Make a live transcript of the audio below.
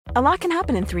A lot can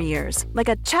happen in 3 years, like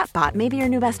a chatbot may be your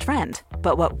new best friend.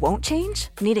 But what won't change?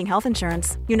 Needing health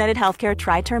insurance. United Healthcare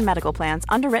Tri-Term Medical Plans,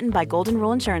 underwritten by Golden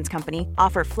Rule Insurance Company,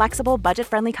 offer flexible,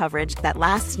 budget-friendly coverage that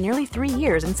lasts nearly 3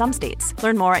 years in some states.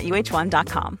 Learn more at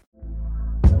uh1.com.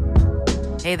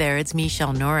 Hey there, it's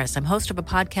Michelle Norris. I'm host of a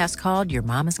podcast called Your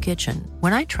Mama's Kitchen.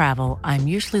 When I travel, I'm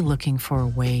usually looking for a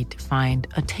way to find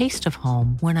a taste of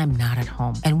home when I'm not at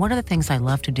home. And one of the things I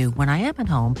love to do when I am at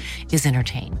home is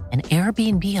entertain. And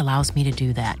Airbnb allows me to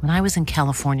do that. When I was in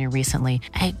California recently,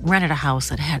 I rented a house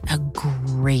that had a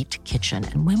great kitchen.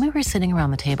 And when we were sitting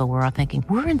around the table, we were all thinking,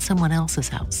 we're in someone else's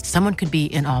house. Someone could be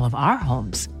in all of our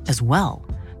homes as well.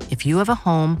 If you have a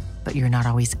home, but you're not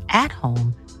always at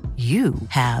home, you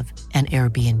have an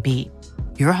Airbnb.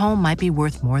 Your home might be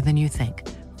worth more than you think.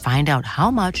 Find out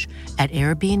how much at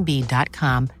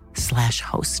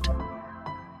airbnb.com/host.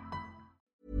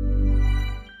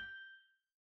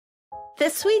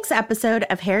 This week's episode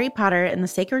of Harry Potter and the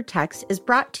Sacred Text is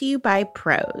brought to you by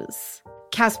Prose.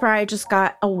 Casper, I just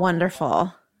got a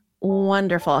wonderful,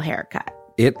 wonderful haircut.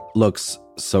 It looks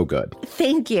so good.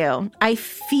 Thank you. I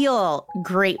feel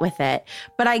great with it,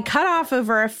 but I cut off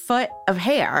over a foot of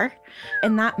hair,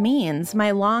 and that means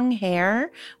my long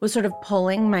hair was sort of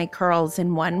pulling my curls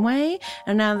in one way,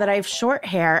 and now that I have short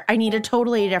hair, I need a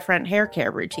totally different hair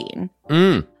care routine.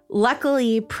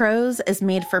 Luckily, Prose is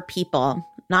made for people,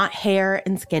 not hair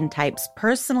and skin types.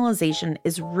 Personalization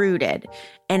is rooted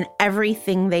in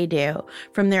everything they do,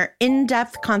 from their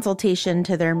in-depth consultation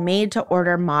to their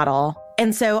made-to-order model.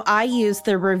 And so I used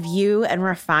the review and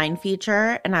refine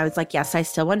feature, and I was like, yes, I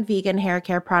still want vegan hair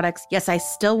care products. Yes, I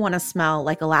still want to smell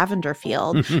like a lavender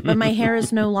field, but my hair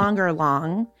is no longer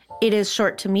long. It is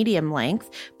short to medium length.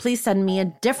 Please send me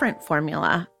a different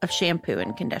formula of shampoo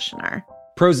and conditioner.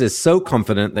 Prose is so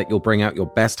confident that you'll bring out your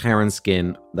best hair and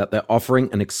skin that they're offering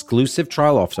an exclusive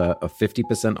trial offer of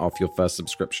 50% off your first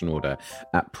subscription order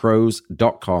at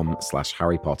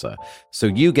prose.com/Harry Potter. So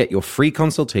you get your free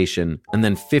consultation and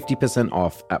then 50%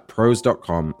 off at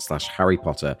prose.com/Harry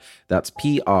Potter. That's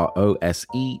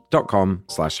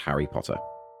PROSE.com/Harry Potter.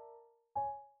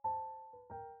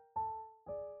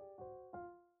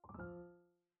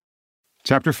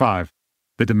 Chapter 5.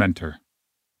 The Dementor.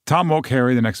 Tom woke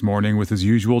Harry the next morning with his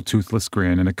usual toothless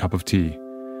grin and a cup of tea.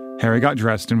 Harry got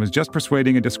dressed and was just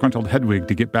persuading a disgruntled Hedwig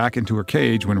to get back into her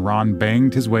cage when Ron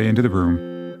banged his way into the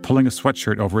room, pulling a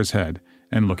sweatshirt over his head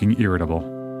and looking irritable.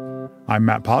 I'm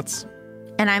Matt Potts.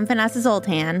 And I'm Vanessa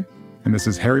Zoltan. And this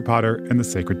is Harry Potter and the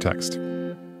Sacred Text.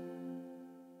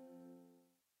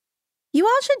 You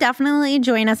all should definitely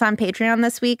join us on Patreon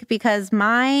this week because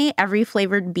my every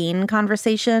flavored bean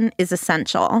conversation is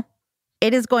essential.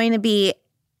 It is going to be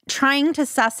trying to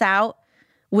suss out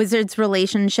Wizard's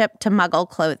relationship to Muggle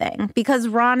clothing because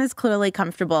Ron is clearly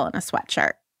comfortable in a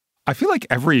sweatshirt. I feel like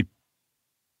every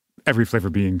flavor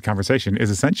bean conversation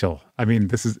is essential. I mean,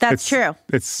 that's true.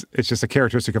 It's just a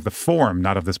characteristic of the form,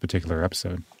 not of this particular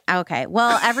episode. Okay.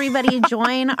 Well, everybody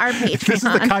join our Patreon. This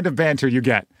is the kind of banter you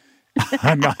get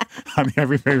on the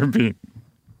every flavor bean.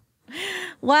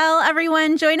 Well,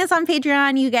 everyone, join us on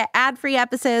Patreon. You get ad-free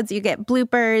episodes, you get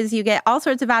bloopers, you get all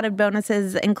sorts of added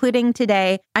bonuses, including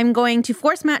today. I'm going to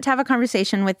force Matt to have a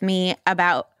conversation with me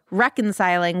about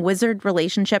reconciling wizard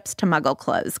relationships to Muggle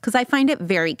clothes, because I find it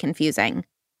very confusing.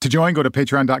 To join, go to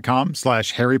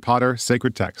patreon.com/Harry Potter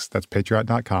Sacred Text. That's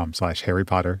patreon.com/Harry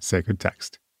Potter Sacred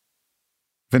Text.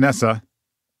 Vanessa,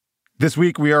 this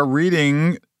week we are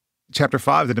reading Chapter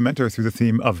 5, The Dementor, through the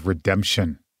theme of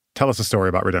redemption. Tell us a story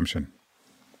about redemption.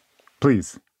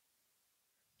 Please.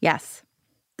 Yes.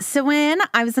 So when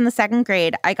I was in the second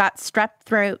grade, I got strep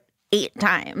throat 8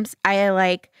 times.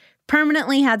 I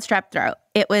permanently had strep throat.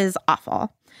 It was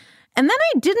awful. And then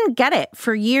I didn't get it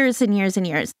for years and years and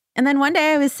years. And then one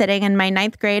day I was sitting in my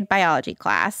 9th grade biology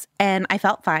class and I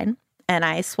felt fine. And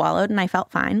I swallowed and I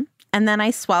felt fine. And then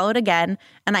I swallowed again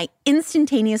and I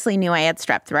instantaneously knew I had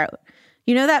strep throat.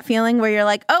 You know that feeling where you're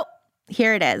like, oh,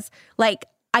 here it is.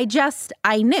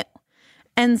 I knew.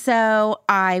 And so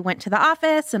I went to the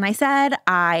office and I said,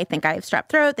 I think I have strep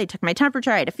throat. They took my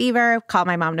temperature. I had a fever, called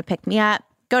my mom to pick me up,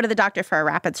 go to the doctor for a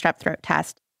rapid strep throat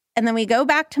test. And then we go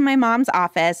back to my mom's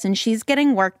office and she's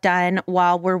getting work done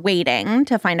while we're waiting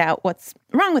to find out what's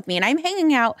wrong with me. And I'm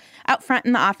hanging out front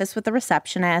in the office with the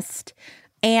receptionist.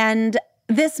 And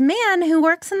this man who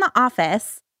works in the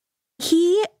office,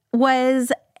 he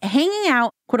was hanging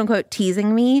out, quote unquote,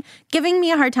 teasing me, giving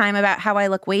me a hard time about how I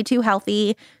look way too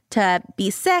healthy to be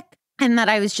sick and that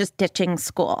I was just ditching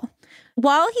school.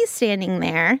 While he's standing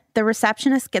there, the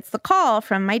receptionist gets the call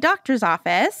from my doctor's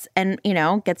office and,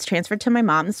 gets transferred to my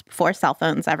mom's before cell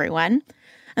phones, everyone.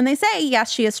 And they say,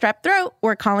 yes, she has strep throat.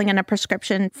 We're calling in a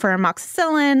prescription for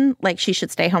amoxicillin. Like, she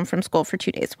should stay home from school for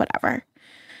 2 days, whatever.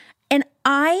 And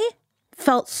I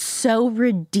felt so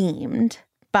redeemed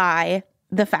by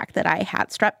the fact that I had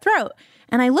strep throat.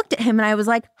 And I looked at him and I was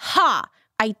like, ha,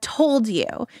 I told you.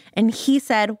 And he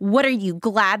said, what are you,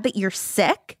 glad that you're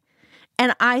sick?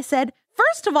 And I said,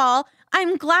 first of all,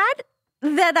 I'm glad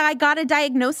that I got a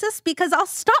diagnosis because I'll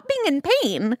stop being in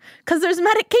pain because there's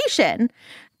medication.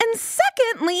 And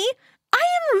secondly, I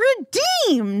am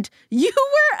redeemed. You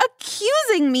were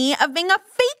accusing me of being a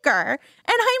faker, and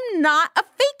I'm not a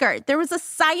faker. There was a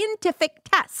scientific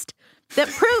test that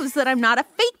proves that I'm not a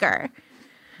faker.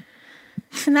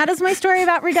 And that is my story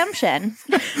about redemption.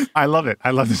 I love it.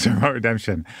 I love the story about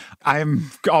redemption. I'm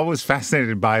always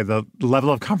fascinated by the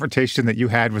level of confrontation that you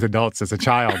had with adults as a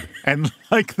child. And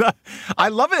I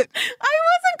love it. I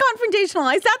wasn't confrontational.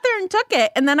 I sat there and took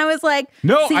it. And then I was like,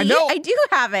 no, see, I know. I do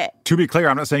have it. To be clear,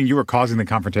 I'm not saying you were causing the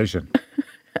confrontation.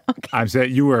 Okay. I'm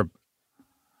saying you were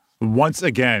once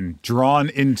again drawn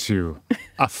into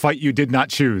a fight you did not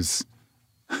choose.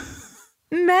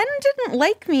 Men didn't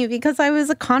like me because I was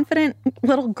a confident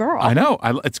little girl. I know.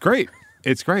 It's great.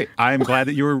 It's great. I am glad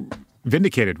that you were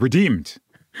vindicated, redeemed.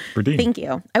 Thank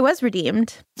you. I was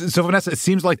redeemed. So, Vanessa, it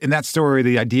seems like in that story,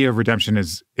 the idea of redemption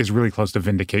is really close to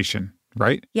vindication,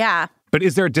 right? Yeah. But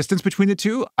is there a distance between the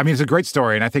two? I mean, it's a great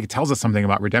story, and I think it tells us something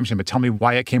about redemption, but tell me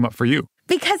why it came up for you.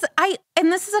 Because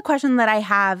and this is a question that I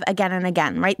have again and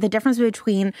again, right? The difference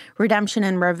between redemption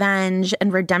and revenge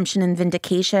and redemption and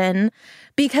vindication.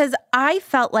 Because I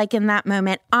felt like in that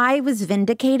moment, I was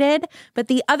vindicated. But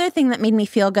the other thing that made me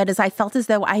feel good is I felt as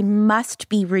though I must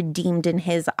be redeemed in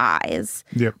his eyes,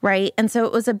 yep. Right? And so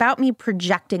it was about me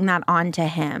projecting that onto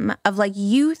him of like,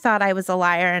 you thought I was a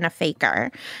liar and a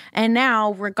faker. And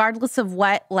now, regardless of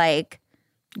what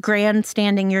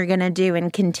grandstanding you're going to do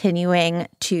and continuing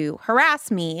to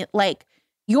harass me, like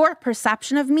your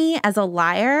perception of me as a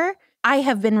liar, I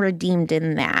have been redeemed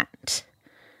in that.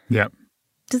 Yeah.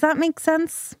 Does that make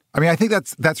sense? I mean, I think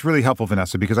that's really helpful,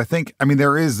 Vanessa, because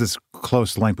there is this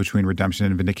close link between redemption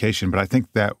and vindication, but I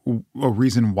think that a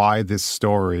reason why this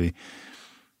story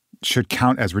should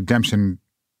count as redemption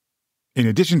in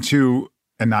addition to,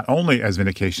 and not only as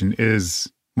vindication,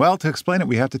 is, well, to explain it,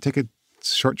 we have to take a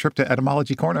short trip to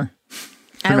Etymology Corner.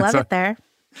 I love it there.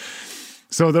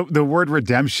 So the word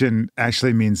redemption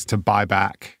actually means to buy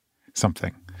back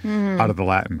something out of the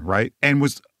Latin, right? And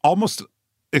was almost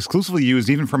exclusively used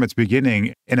even from its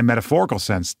beginning in a metaphorical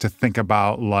sense to think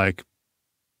about like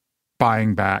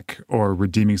buying back or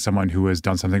redeeming someone who has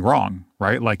done something wrong,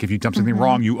 right? Like if you've done something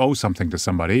wrong, you owe something to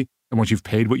somebody. And once you've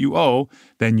paid what you owe,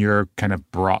 then you're kind of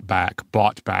bought back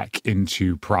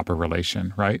into proper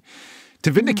relation, right?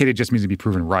 To vindicate it just means to be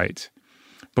proven right.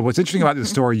 But what's interesting about the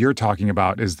story you're talking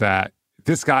about is that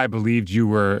this guy believed you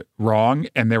were wrong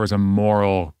and there was a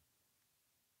moral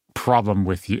problem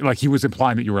with you. Like he was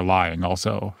implying that you were lying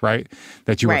also, right?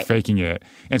 That you were faking it.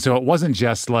 And so it wasn't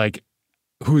just like,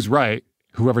 who's right?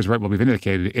 Whoever's right will be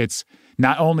vindicated. It's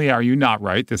not only are you not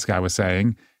right, this guy was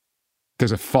saying,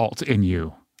 there's a fault in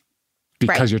you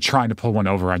because you're trying to pull one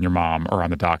over on your mom or on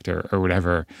the doctor or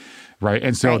whatever. Right.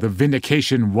 And so the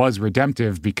vindication was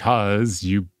redemptive because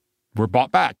you were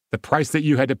bought back. The price that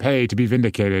you had to pay to be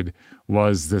vindicated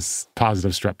was this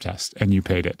positive strep test, and you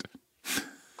paid it.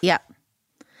 Yep.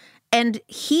 And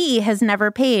he has never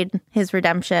paid his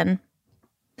redemption.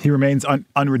 He remains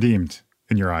unredeemed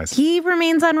in your eyes. He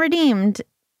remains unredeemed.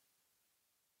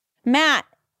 Matt,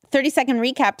 30-second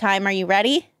recap time. Are you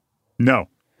ready? No.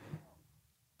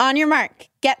 On your mark,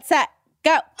 get set,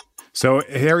 go. So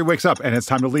Harry wakes up and it's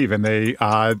time to leave, and they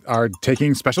are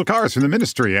taking special cars from the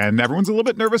ministry, and everyone's a little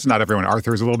bit nervous. Not everyone.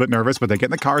 Arthur's a little bit nervous, but they get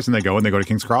in the cars and they go to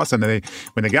King's Cross, and when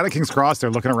they get to King's Cross,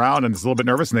 they're looking around and it's a little bit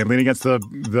nervous, and they lean against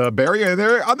the barrier, and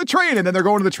they're on the train, and then they're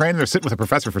going to the train and they're sitting with a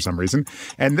professor for some reason,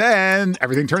 and then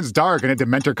everything turns dark and a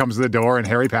Dementor comes to the door and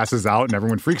Harry passes out and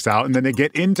everyone freaks out, and then they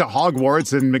get into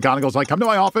Hogwarts and McGonagall's like, come to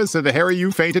my office, and Harry,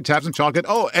 you fainted, have some chocolate.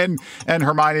 Oh, and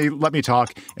Hermione, let me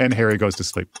talk, and Harry goes to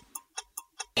sleep.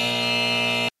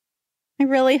 I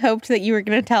really hoped that you were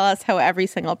going to tell us how every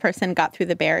single person got through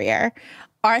the barrier.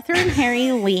 Arthur and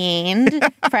Harry leaned.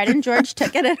 Fred and George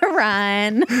took it at a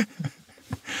run.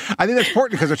 I think that's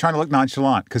important because they're trying to look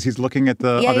nonchalant because he's looking at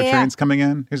the other trains coming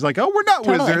in. He's like, oh, we're not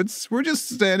wizards. We're just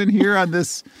standing here on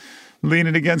this,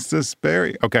 leaning against this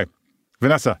barrier. Okay.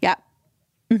 Vanessa. Yeah.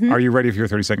 Are you ready for your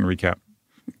 30-second recap?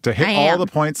 To hit all the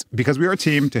points, because we are a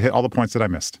team, to hit all the points that I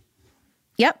missed.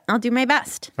 Yep. I'll do my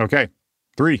best. Okay.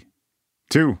 3,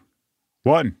 2,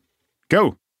 1,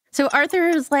 go. So Arthur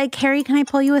is like, Harry, can I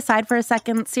pull you aside for a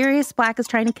second? Sirius Black is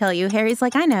trying to kill you. Harry's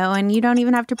like, I know, and you don't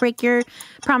even have to break your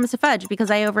promise to Fudge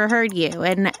because I overheard you.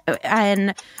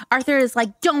 And Arthur is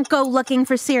like, don't go looking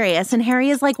for Sirius. And Harry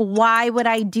is like, why would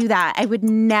I do that? I would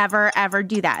never, ever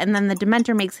do that. And then the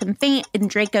Dementor makes him faint, and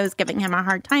Draco's giving him a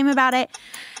hard time about it.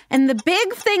 And the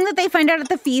big thing that they find out at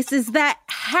the feast is that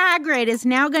Hagrid is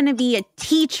now going to be a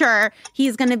teacher.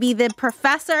 He's going to be the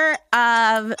professor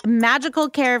of magical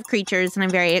care of creatures, and I'm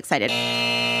very excited.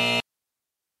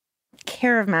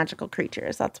 Care of magical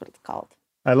creatures, that's what it's called.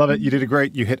 I love it. You did it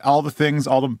great. You hit all the things,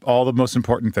 all the most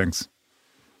important things.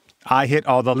 I hit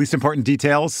all the least important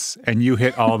details, and you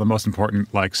hit all the most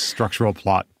important, like, structural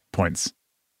plot points.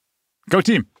 Go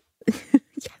team.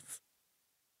 Yes.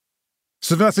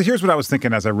 So, Vanessa, here's what I was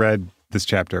thinking as I read this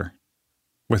chapter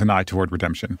with an eye toward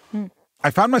redemption.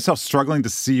 I found myself struggling to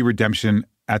see redemption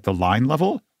at the line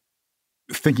level,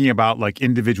 thinking about like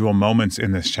individual moments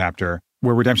in this chapter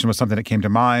where redemption was something that came to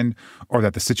mind, or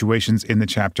that the situations in the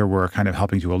chapter were kind of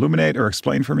helping to illuminate or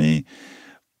explain for me.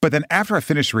 But then after I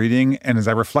finished reading and as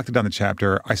I reflected on the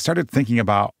chapter, I started thinking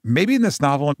about maybe in this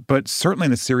novel, but certainly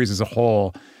in the series as a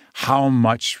whole, how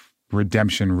much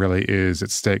redemption really is at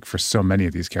stake for so many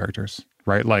of these characters.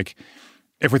 Right? Like,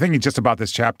 if we're thinking just about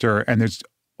this chapter, and there's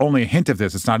only a hint of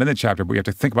this, it's not in the chapter, but we have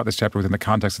to think about this chapter within the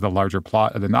context of the larger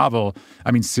plot of the novel. I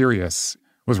mean, Sirius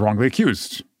was wrongly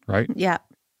accused, right? Yeah.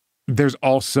 There's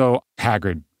also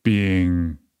Hagrid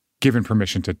being given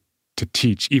permission to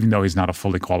teach, even though he's not a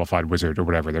fully qualified wizard or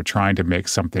whatever. They're trying to make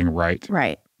something right.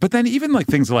 Right. But then even like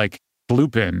things like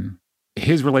Lupin,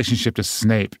 his relationship to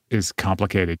Snape is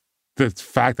complicated. The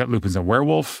fact that Lupin's a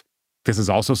werewolf, this is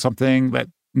also something that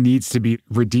needs to be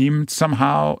redeemed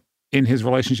somehow in his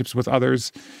relationships with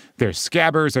others. There's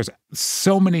Scabbers. There's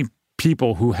so many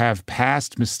people who have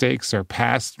past mistakes or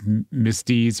past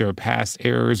misdeeds or past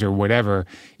errors or whatever,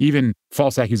 even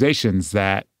false accusations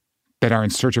that are in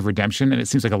search of redemption. And it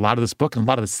seems like a lot of this book and a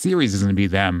lot of the series is going to be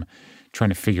them trying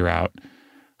to figure out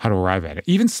how to arrive at it.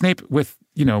 Even Snape with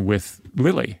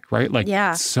Lily, right?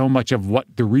 Like, so much of what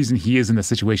the reason he is in the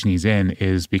situation he's in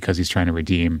is because he's trying to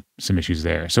redeem some issues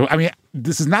there. So, I mean,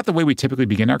 this is not the way we typically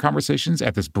begin our conversations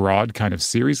at this broad kind of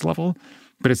series level,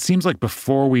 but it seems like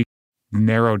before we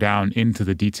narrow down into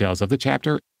the details of the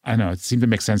chapter, I don't know, it seemed to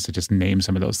make sense to just name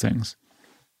some of those things.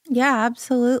 Yeah,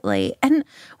 absolutely. And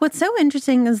what's so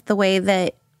interesting is the way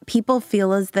that people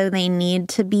feel as though they need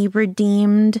to be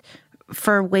redeemed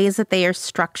for ways that they are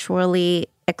structurally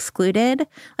excluded.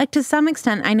 Like, to some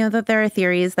extent, I know that there are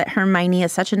theories that Hermione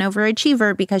is such an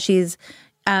overachiever because she's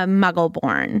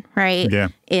Muggle-born, right? Yeah.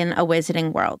 In a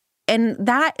wizarding world. And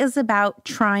that is about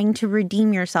trying to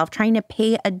redeem yourself, trying to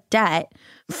pay a debt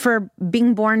for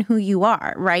being born who you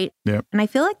are, right? Yep. And I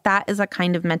feel like that is a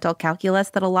kind of mental calculus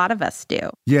that a lot of us do.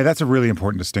 Yeah, that's a really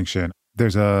important distinction.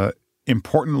 There's a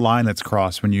important line that's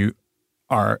crossed when you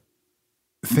are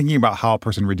thinking about how a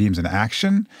person redeems an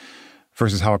action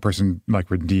versus how a person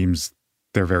like redeems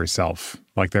their very self,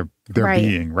 like their right.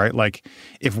 being, right? Like,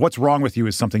 if what's wrong with you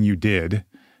is something you did,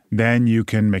 then you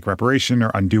can make reparation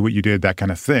or undo what you did, that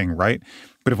kind of thing, right?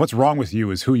 But if what's wrong with you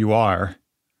is who you are,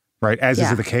 right, as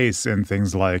is the case in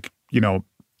things like,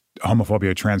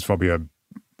 homophobia, transphobia,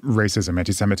 racism,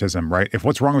 anti-Semitism, right? If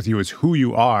what's wrong with you is who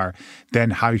you are, then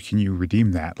how can you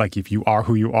redeem that? Like, if you are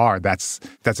who you are, that's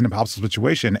an impossible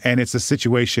situation. And it's a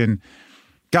situation,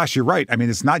 gosh, you're right. I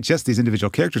mean, it's not just these individual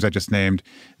characters I just named.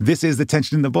 This is the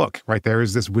tension in the book, right? There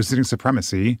is this wizarding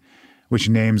supremacy, which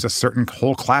names a certain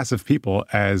whole class of people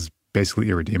as basically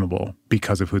irredeemable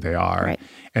because of who they are. Right.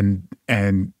 And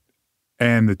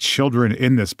the children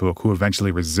in this book who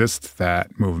eventually resist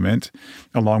that movement,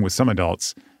 along with some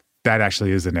adults, that actually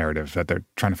is the narrative that they're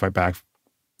trying to fight back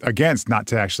against, not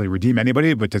to actually redeem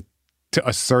anybody, but to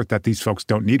assert that these folks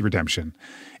don't need redemption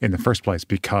in the first place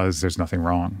because there's nothing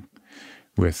wrong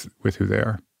with who they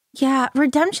are. Yeah,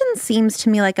 redemption seems to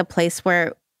me like a place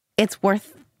where it's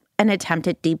worth an attempt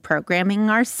at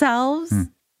deprogramming ourselves.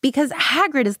 Because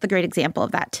Hagrid is the great example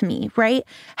of that to me, right?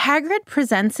 Hagrid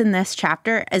presents in this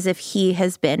chapter as if he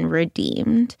has been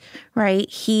redeemed, right?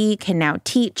 He can now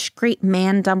teach. Great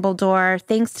man, Dumbledore.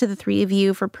 Thanks to the three of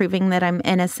you for proving that I'm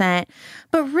innocent.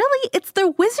 But really, it's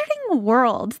the wizarding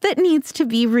world that needs to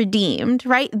be redeemed,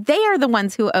 right? They are the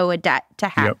ones who owe a debt to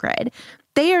Hagrid. Yep.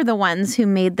 They are the ones who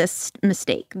made this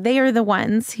mistake. They are the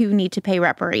ones who need to pay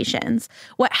reparations.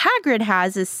 What Hagrid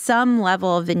has is some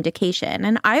level of vindication.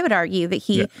 And I would argue that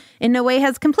he, in no way,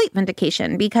 has complete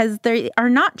vindication because they are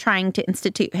not trying to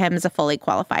institute him as a fully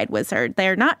qualified wizard.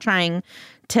 They're not trying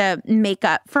to make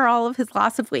up for all of his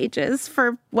loss of wages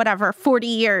for 40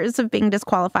 years of being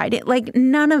disqualified.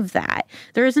 None of that.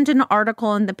 There isn't an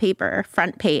article in the paper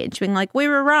front page being like, we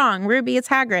were wrong. Ruby is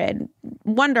Hagrid.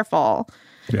 Wonderful.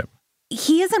 Yep.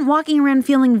 He isn't walking around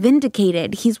feeling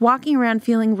vindicated. He's walking around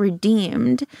feeling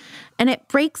redeemed. And it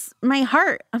breaks my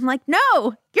heart. I'm like, no,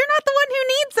 you're not the one who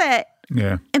needs it.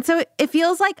 Yeah. And so it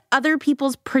feels like other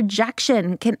people's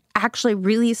projection can actually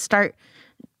really start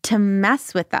to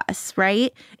mess with us,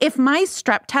 right? If my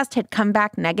strep test had come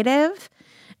back negative,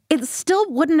 it still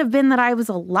wouldn't have been that I was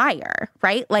a liar,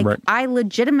 right? Right. I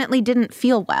legitimately didn't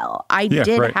feel well. I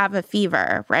did have a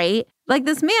fever, right?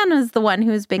 This man is the one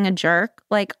who's being a jerk.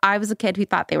 I was a kid who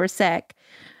thought they were sick.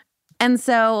 And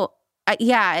so,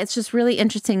 it's just really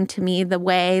interesting to me the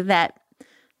way that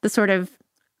the sort of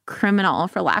criminal,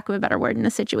 for lack of a better word, in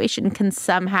a situation can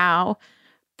somehow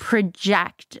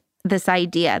project this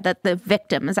idea that the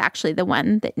victim is actually the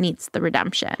one that needs the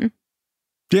redemption.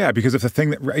 Yeah, because if the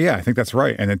thing that, I think that's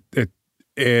right. And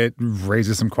it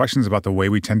raises some questions about the way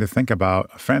we tend to think about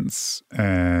offense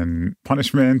and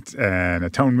punishment and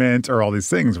atonement or all these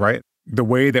things, right? The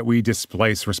way that we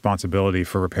displace responsibility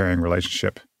for repairing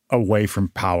relationship away from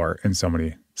power in so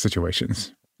many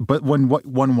situations. But when what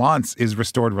one wants is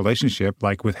restored relationship,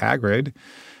 like with Hagrid,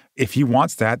 if he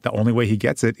wants that, the only way he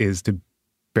gets it is to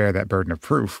bear that burden of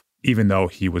proof, even though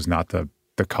he was not the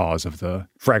cause of the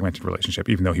fragmented relationship,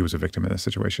 even though he was a victim in this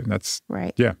situation. That's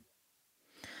right. Yeah.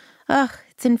 Ugh,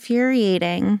 it's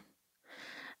infuriating.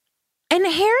 And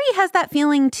Harry has that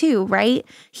feeling too, right?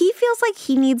 He feels like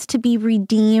he needs to be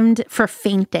redeemed for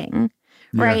fainting,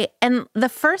 right? Yeah. And the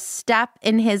first step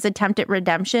in his attempt at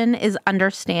redemption is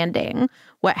understanding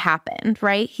what happened,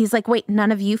 right? He's like, wait,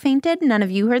 none of you fainted? None of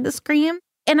you heard the scream?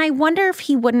 And I wonder if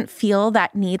he wouldn't feel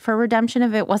that need for redemption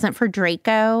if it wasn't for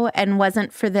Draco and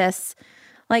wasn't for this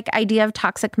idea of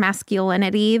toxic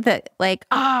masculinity that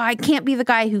I can't be the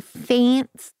guy who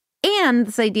faints. And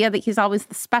this idea that he's always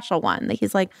the special one, that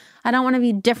he's like, I don't want to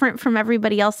be different from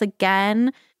everybody else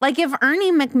again. If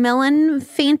Ernie Macmillan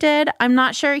fainted, I'm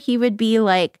not sure he would be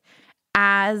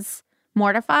as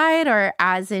mortified or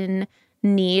as in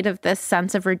need of this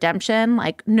sense of redemption.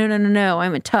 No,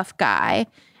 I'm a tough guy,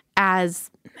 as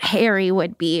Harry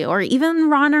would be, or even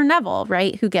Ron or Neville,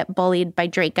 right? Who get bullied by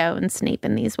Draco and Snape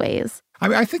in these ways.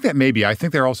 I think that maybe. I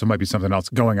think there also might be something else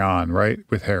going on, right,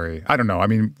 with Harry. I don't know. I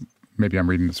mean, maybe I'm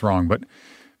reading this wrong, but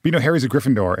Harry's a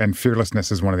Gryffindor, and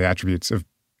fearlessness is one of the attributes of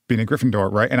being a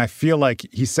Gryffindor, right? And I feel like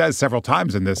he says several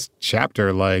times in this chapter,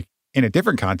 in a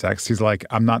different context, he's like,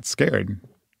 I'm not scared.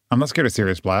 I'm not scared of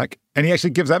Sirius Black. And he actually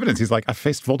gives evidence. He's like, I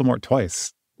faced Voldemort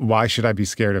twice. Why should I be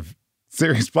scared of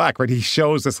Sirius Black, right? He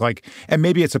shows this and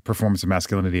maybe it's a performance of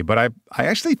masculinity, but I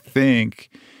actually think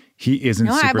he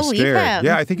isn't super scared. Him.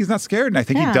 Yeah, I think he's not scared. And I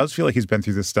think he does feel like he's been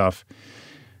through this stuff.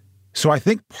 So I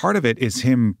think part of it is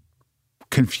him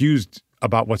confused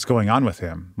about what's going on with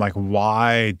him.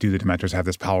 Why do the Dementors have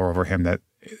this power over him that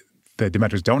the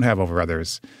Dementors don't have over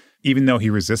others? Even though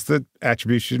he resists the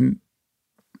attribution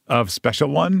of Special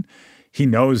One, he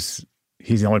knows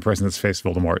he's the only person that's faced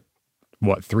Voldemort,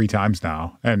 3 times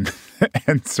now and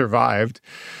survived,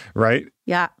 right?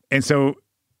 Yeah. And so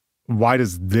why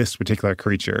does this particular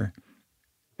creature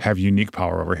have unique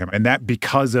power over him? And that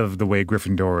because of the way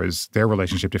Gryffindors, their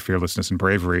relationship to fearlessness and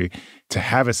bravery, to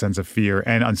have a sense of fear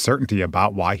and uncertainty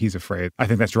about why he's afraid, I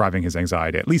think that's driving his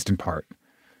anxiety, at least in part.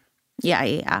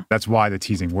 Yeah. That's why the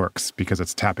teasing works, because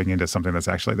it's tapping into something that's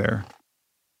actually there.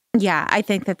 Yeah, I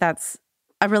think that that's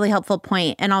a really helpful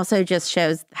point, and also just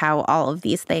shows how all of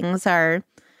these things are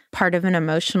part of an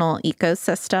emotional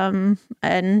ecosystem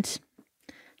and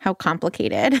how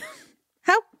complicated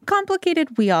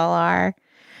we all are.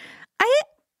 I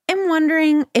am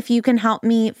wondering if you can help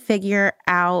me figure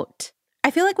out, I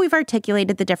feel like we've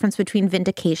articulated the difference between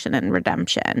vindication and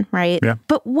redemption, right? Yeah.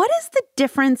 But what is the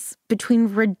difference between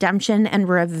redemption and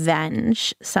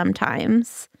revenge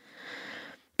sometimes?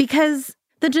 Because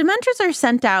the Dementors are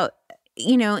sent out,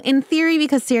 in theory,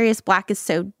 because Sirius Black is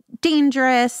so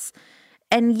dangerous,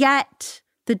 and yet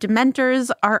the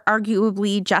Dementors are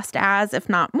arguably just as, if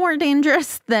not more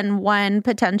dangerous than one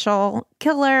potential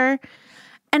killer.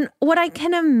 And what I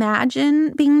can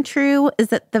imagine being true is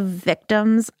that the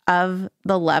victims of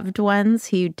the loved ones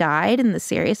who died in the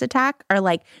Sirius attack are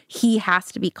he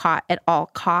has to be caught at all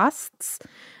costs.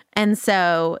 And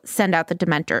so send out the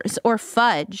Dementors. Or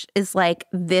Fudge is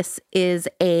this is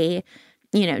a,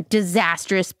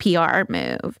 disastrous PR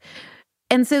move.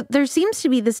 And so there seems to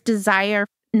be this desire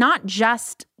not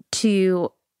just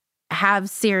to have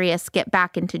Sirius get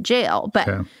back into jail,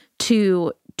 but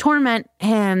to torment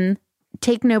him,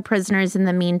 take no prisoners in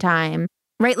the meantime,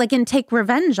 right? Like, and take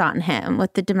revenge on him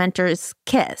with the Dementor's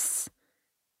kiss.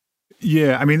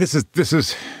 Yeah, I mean, this is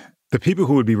the people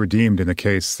who would be redeemed in the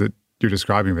case that you're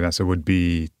describing, Vanessa, would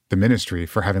be the ministry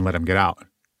for having let him get out,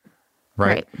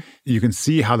 right? You can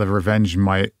see how the revenge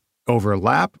might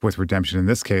overlap with redemption in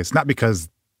this case, not because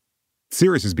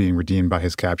Sirius is being redeemed by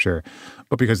his capture,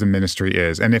 but because the ministry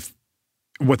is. And if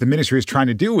what the ministry is trying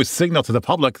to do is signal to the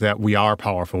public that we are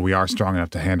powerful, we are strong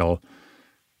enough to handle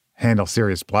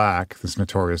Sirius Black, this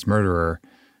notorious murderer,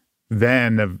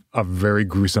 then a very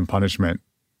gruesome punishment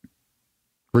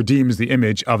redeems the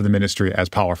image of the ministry as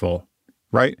powerful,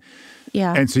 right?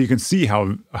 Yeah. And so you can see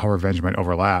how revenge might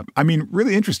overlap. I mean,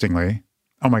 really interestingly,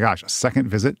 oh my gosh, a second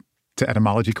visit to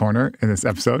Etymology Corner in this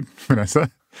episode, Vanessa.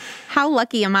 How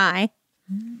lucky am I?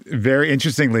 Very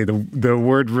interestingly, the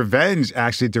word revenge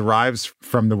actually derives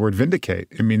from the word vindicate.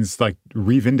 It means like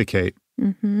re-vindicate.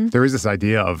 Mm-hmm. There is this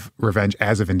idea of revenge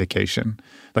as a vindication.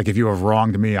 Like if you have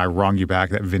wronged me, I wrong you back.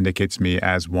 That vindicates me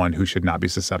as one who should not be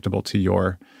susceptible to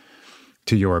your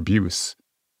abuse.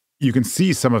 You can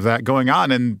see some of that going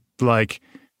on in like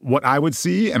what I would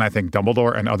see, and I think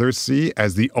Dumbledore and others see,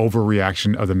 as the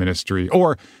overreaction of the ministry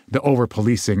or the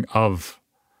over-policing of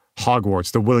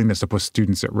Hogwarts, the willingness to put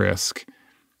students at risk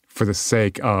for the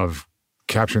sake of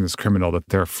capturing this criminal that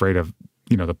they're afraid of,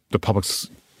 the public's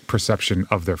perception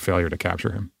of their failure to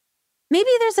capture him. Maybe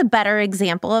there's a better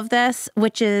example of this,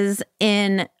 which is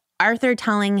in Arthur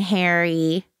telling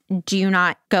Harry, do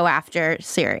not go after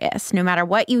Sirius. No matter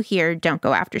what you hear, don't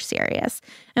go after Sirius.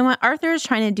 And what Arthur is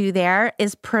trying to do there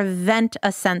is prevent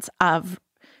a sense of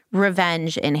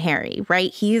revenge in Harry,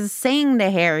 right? He's saying to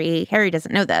Harry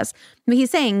doesn't know this, but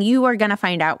he's saying you are going to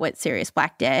find out what Sirius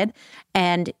Black did,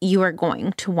 and you are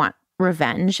going to want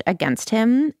revenge against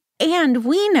him. And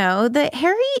we know that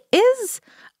Harry is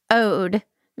owed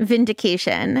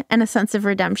vindication and a sense of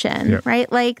redemption,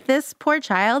 right? Like this poor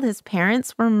child, his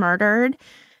parents were murdered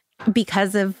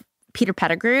because of Peter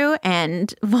Pettigrew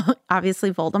and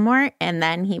obviously Voldemort, and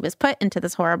then he was put into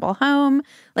this horrible home.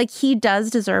 Like he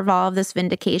does deserve all of this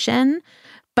vindication,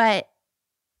 but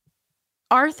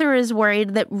Arthur is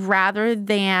worried that rather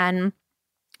than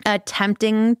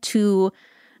attempting to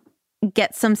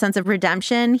get some sense of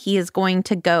redemption, he is going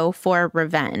to go for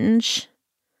revenge.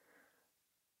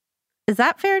 Is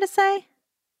that fair to say?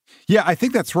 Yeah, I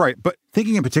think that's right. But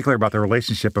thinking in particular about the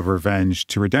relationship of revenge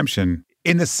to redemption,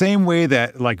 in the same way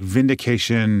that like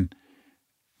vindication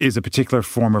is a particular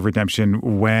form of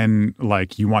redemption when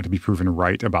like you want to be proven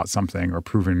right about something or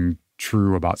proven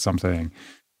true about something,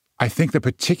 I think the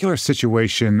particular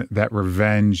situation that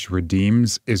revenge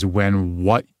redeems is when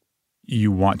what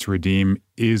you want to redeem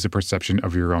is a perception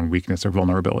of your own weakness or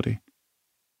vulnerability.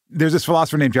 There's this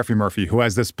philosopher named Geoffrey Murphy who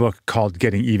has this book called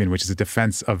Getting Even, which is a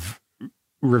defense of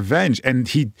revenge. And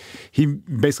he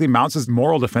basically mounts his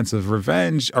moral defense of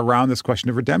revenge around this question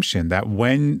of redemption, that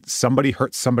when somebody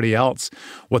hurts somebody else,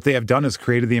 what they have done is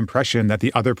created the impression that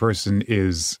the other person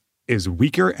is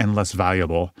weaker and less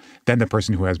valuable than the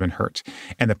person who has been hurt.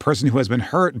 And the person who has been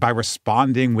hurt, by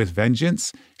responding with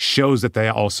vengeance, shows that they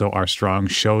also are strong,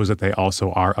 shows that they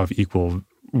also are of equal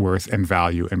worth and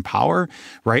value and power,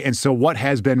 right? And so what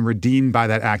has been redeemed by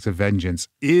that act of vengeance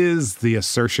is the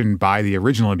assertion by the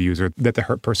original abuser that the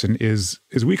hurt person is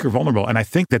weak or vulnerable. And I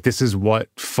think that this is what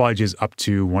Fudge is up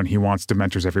to when he wants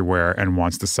Dementors everywhere and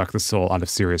wants to suck the soul out of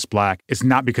Sirius Black. It's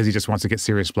not because he just wants to get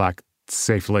Sirius Black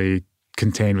safely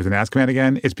contained within Azkaban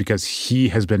again. It's because he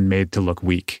has been made to look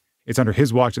weak. It's under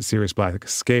his watch that Sirius Black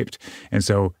escaped. And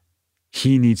so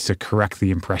he needs to correct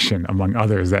the impression among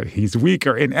others that he's weak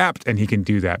or inept, and he can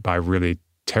do that by really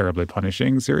terribly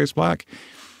punishing Sirius Black.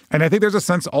 And I think there's a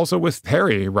sense also with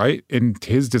Harry, right? In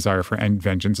his desire for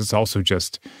vengeance, it's also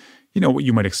just, what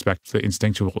you might expect, the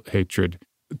instinctual hatred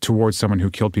towards someone who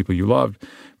killed people you loved.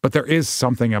 But there is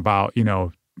something about,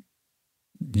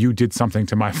 you did something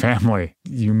to my family.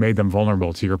 You made them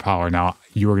vulnerable to your power. Now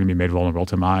you are going to be made vulnerable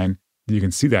to mine. You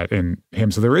can see that in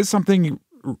him. So there is something...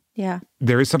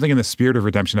 There is something in the spirit of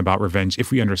redemption about revenge if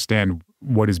we understand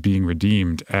what is being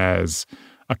redeemed as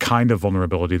a kind of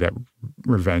vulnerability that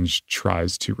revenge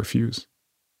tries to refuse.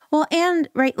 Well, and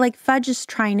right, like Fudge is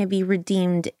trying to be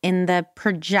redeemed in the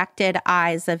projected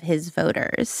eyes of his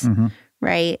voters,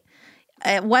 right?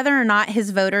 Whether or not his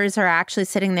voters are actually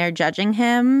sitting there judging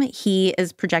him, he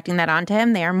is projecting that onto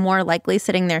him. They are more likely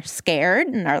sitting there scared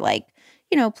and are like,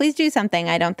 please do something.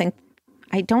 I don't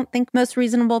think most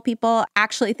reasonable people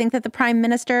actually think that the prime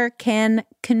minister can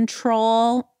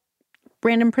control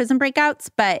random prison breakouts,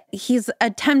 but he's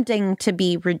attempting to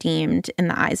be redeemed in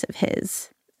the eyes of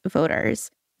his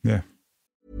voters. Yeah.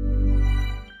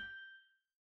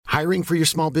 Hiring for your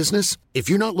small business? If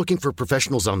you're not looking for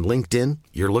professionals on LinkedIn,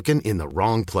 you're looking in the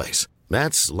wrong place.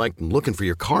 That's like looking for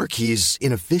your car keys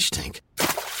in a fish tank.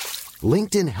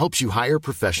 LinkedIn helps you hire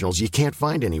professionals you can't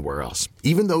find anywhere else,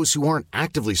 even those who aren't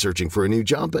actively searching for a new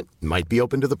job but might be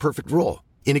open to the perfect role.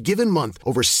 In a given month,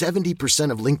 over 70%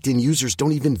 of LinkedIn users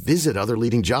don't even visit other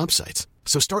leading job sites.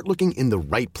 So start looking in the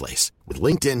right place. With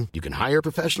LinkedIn, you can hire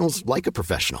professionals like a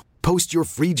professional. Post your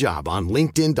free job on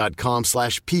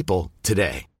linkedin.com/people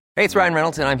today. Hey, it's Ryan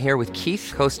Reynolds, and I'm here with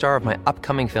Keith, co-star of my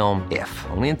upcoming film, If,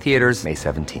 only in theaters May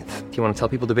 17th. Do you want to tell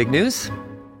people the big news?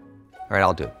 All right,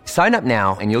 I'll do it. Sign up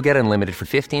now and you'll get unlimited for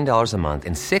 $15 a month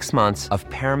and 6 months of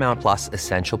Paramount Plus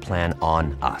Essential Plan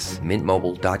on us.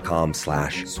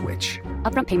 MintMobile.com/switch.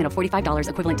 Upfront payment of $45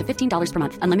 equivalent to $15 per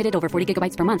month. Unlimited over 40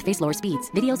 gigabytes per month. Face lower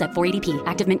speeds. Videos at 480p.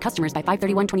 Active Mint customers by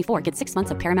 531.24 get 6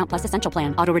 months of Paramount Plus Essential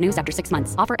Plan. Auto renews after 6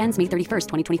 months. Offer ends May 31st,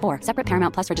 2024. Separate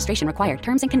Paramount Plus registration required.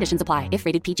 Terms and conditions apply if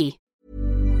rated PG.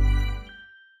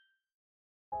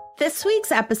 This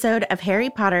week's episode of Harry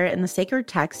Potter and the Sacred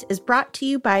Text is brought to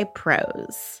you by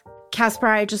Prose. Casper,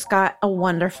 I just got a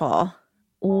wonderful,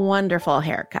 wonderful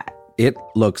haircut. It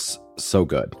looks so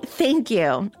good. Thank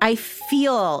you. I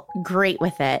feel great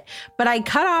with it, but I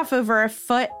cut off over a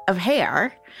foot of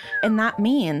hair, and that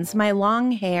means my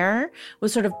long hair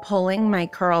was sort of pulling my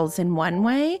curls in one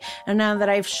way, and now that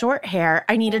I have short hair,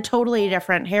 I need a totally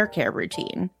different hair care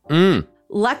routine.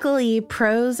 Luckily,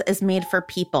 Prose is made for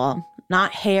people,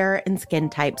 not hair and skin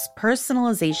types.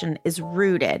 Personalization is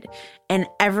rooted in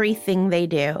everything they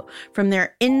do, from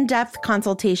their in-depth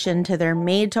consultation to their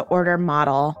made-to-order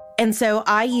model. And so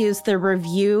I used the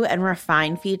review and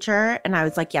refine feature, and I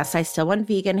was like, yes, I still want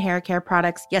vegan hair care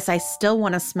products. Yes, I still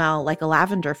want to smell like a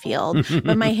lavender field,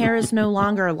 but my hair is no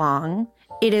longer long.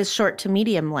 It is short to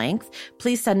medium length.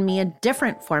 Please send me a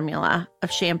different formula of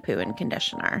shampoo and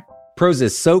conditioner. Prose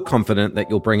is so confident that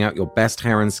you'll bring out your best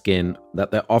hair and skin that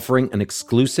they're offering an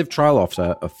exclusive trial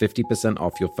offer of 50%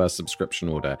 off your first subscription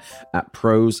order at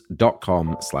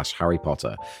prose.com/Harry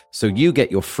Potter. So you get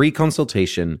your free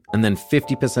consultation and then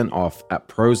 50% off at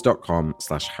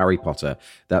prose.com/Harry Potter.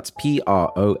 That's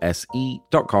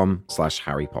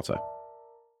PROSE.com/Harry Potter.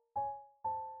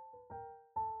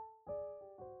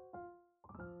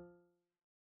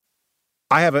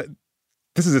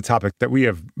 This is a topic that we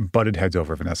have butted heads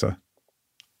over, Vanessa.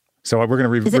 So we're going to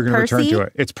return to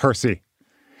it. It's Percy.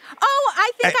 Oh,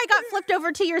 I think I got flipped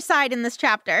over to your side in this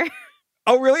chapter.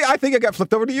 Oh, really? I think I got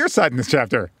flipped over to your side in this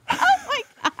chapter. Oh, my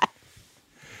God.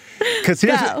 Because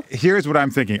here's what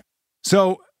I'm thinking.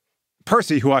 So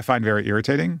Percy, who I find very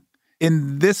irritating,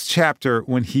 in this chapter,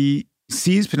 when he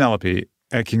sees Penelope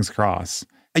at King's Cross,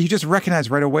 you just recognize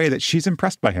right away that she's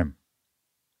impressed by him.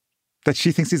 That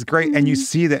she thinks he's great, and you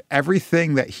see that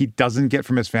everything that he doesn't get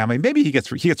from his family, maybe he gets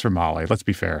from Molly, let's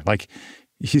be fair. Like,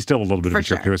 he's still a little bit of a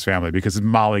jerk to his family because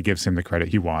Molly gives him the credit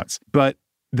he wants. But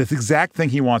the exact thing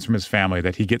he wants from his family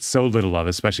that he gets so little of,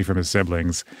 especially from his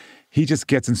siblings, he just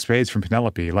gets in spades from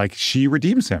Penelope. Like, she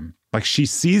redeems him. Like, she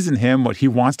sees in him what he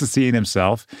wants to see in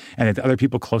himself and that the other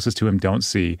people closest to him don't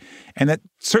see. And that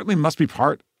certainly must be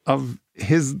part of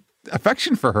his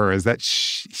affection for her, is that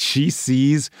she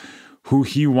sees who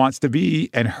he wants to be,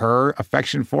 and her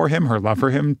affection for him, her love for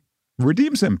him,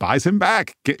 redeems him, buys him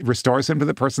back, restores him to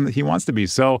the person that he wants to be.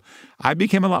 So I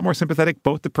became a lot more sympathetic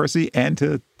both to Percy and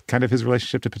to kind of his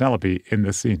relationship to Penelope in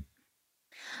this scene.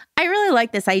 I really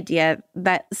like this idea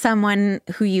that someone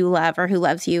who you love or who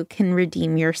loves you can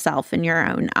redeem yourself in your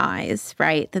own eyes,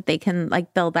 right? That they can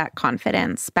like build that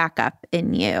confidence back up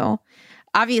in you.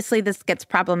 Obviously, this gets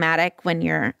problematic when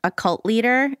you're a cult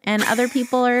leader and other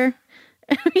people are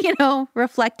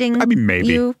reflecting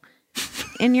you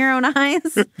in your own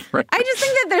eyes. Right. I just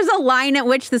think that there's a line at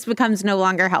which this becomes no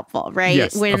longer helpful, right?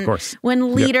 Yes, of course.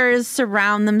 When leaders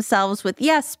surround themselves with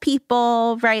yes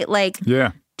people, right? Like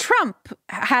Trump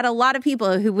had a lot of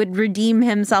people who would redeem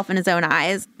himself in his own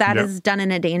eyes. That is done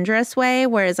in a dangerous way.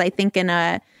 Whereas I think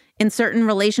in certain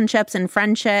relationships and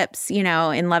friendships,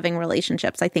 in loving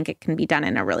relationships, I think it can be done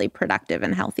in a really productive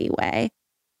and healthy way.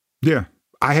 Yeah.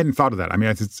 I hadn't thought of that. I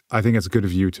mean, I think it's good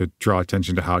of you to draw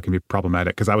attention to how it can be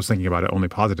problematic, because I was thinking about it only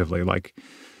positively. Like,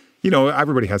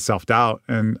 everybody has self-doubt,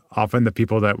 and often the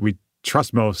people that we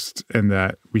trust most and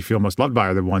that we feel most loved by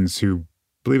are the ones who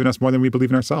believe in us more than we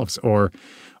believe in ourselves, or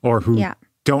who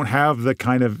don't have the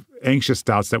kind of anxious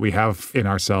doubts that we have in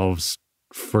ourselves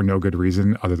for no good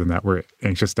reason other than that we're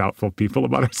anxious, doubtful people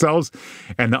about ourselves.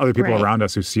 And the other people around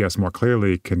us who see us more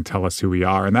clearly can tell us who we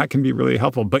are. And that can be really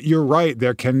helpful. But you're right,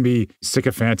 there can be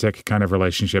sycophantic kind of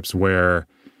relationships where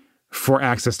for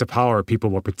access to power, people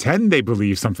will pretend they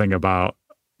believe something about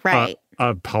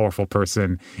a powerful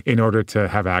person in order to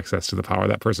have access to the power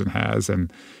that person has.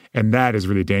 And that is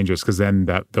really dangerous because then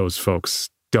those folks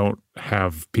don't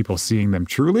have people seeing them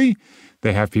truly.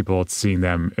 They have people seeing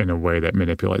them in a way that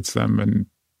manipulates them. And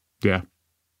yeah,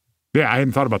 I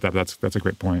hadn't thought about that. But that's a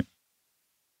great point.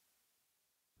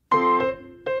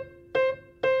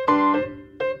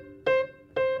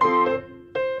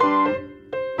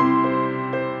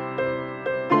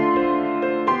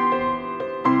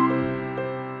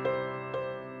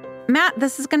 Matt,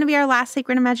 this is going to be our last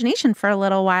Sacred Imagination for a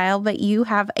little while, but you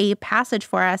have a passage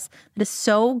for us that is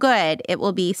so good, it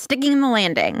will be sticking the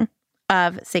landing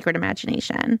of Sacred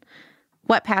Imagination.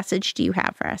 What passage do you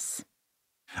have for us?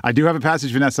 I do have a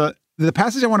passage, Vanessa. The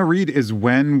passage I want to read is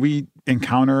when we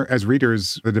encounter, as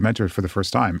readers, the Dementor for the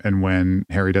first time, and when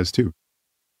Harry does too.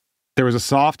 There was a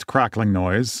soft, crackling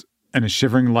noise, and a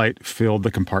shivering light filled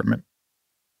the compartment.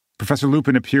 Professor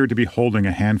Lupin appeared to be holding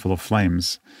a handful of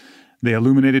flames. They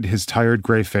illuminated his tired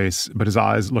gray face, but his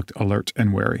eyes looked alert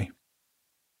and wary.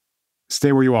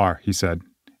 "Stay where you are," he said,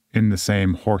 in the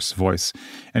same hoarse voice,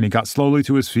 and he got slowly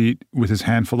to his feet with his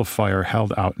handful of fire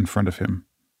held out in front of him.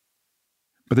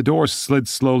 But the door slid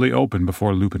slowly open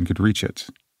before Lupin could reach it.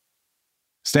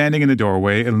 Standing in the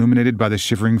doorway, illuminated by the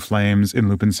shivering flames in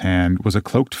Lupin's hand, was a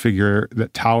cloaked figure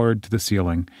that towered to the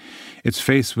ceiling. Its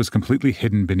face was completely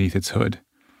hidden beneath its hood.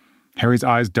 Harry's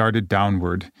eyes darted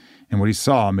downward, and what he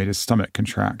saw made his stomach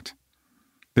contract.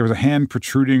 There was a hand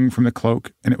protruding from the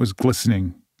cloak, and it was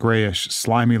glistening, grayish,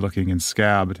 slimy-looking, and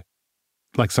scabbed,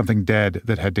 like something dead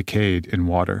that had decayed in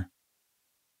water.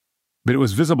 But it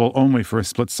was visible only for a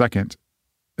split second.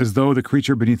 As though the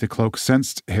creature beneath the cloak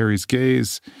sensed Harry's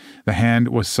gaze, the hand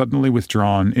was suddenly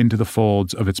withdrawn into the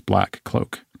folds of its black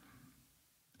cloak.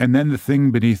 And then the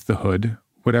thing beneath the hood,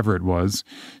 whatever it was,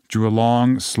 drew a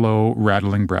long, slow,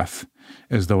 rattling breath,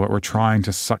 as though it were trying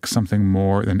to suck something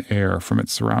more than air from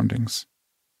its surroundings.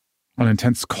 An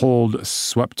intense cold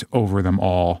swept over them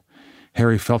all.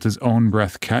 Harry felt his own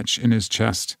breath catch in his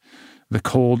chest. The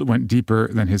cold went deeper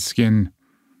than his skin.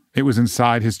 It was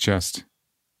inside his chest.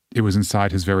 It was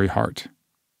inside his very heart.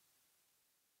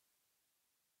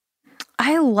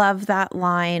 I love that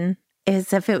line,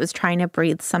 as if it was trying to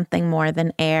breathe something more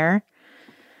than air.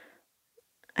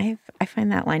 I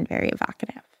find that line very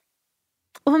evocative.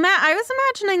 Well, Matt, I was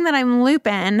imagining that I'm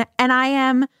Lupin, and I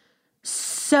am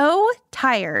so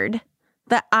tired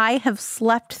that I have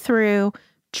slept through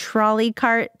trolley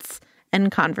carts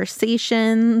and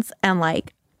conversations and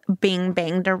like being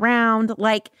banged around.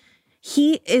 Like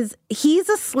he's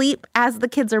asleep as the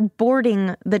kids are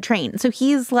boarding the train. So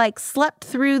he's like slept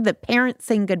through the parents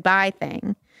saying goodbye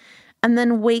thing and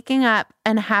then waking up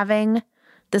and having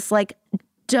this like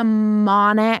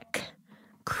demonic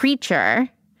creature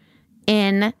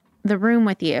in the room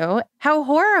with you. How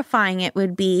horrifying it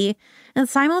would be, and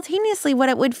simultaneously what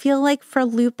it would feel like for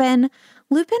Lupin.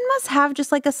 Lupin must have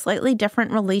just like a slightly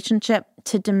different relationship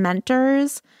to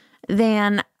Dementors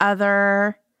than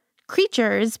other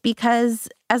creatures, because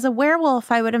as a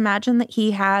werewolf, I would imagine that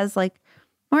he has like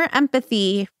more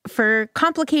empathy for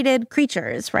complicated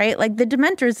creatures, right? Like the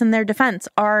Dementors in their defense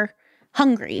are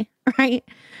hungry, right?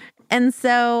 And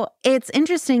so it's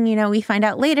interesting, you know, we find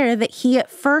out later that he at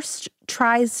first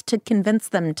tries to convince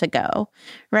them to go,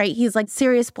 right? He's like,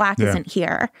 Sirius Black isn't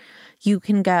here. You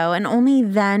can go. And only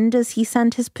then does he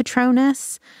send his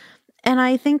Patronus. And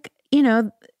I think, you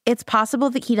know, it's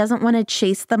possible that he doesn't want to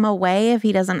chase them away if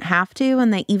he doesn't have to.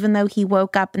 And that even though he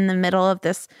woke up in the middle of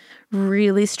this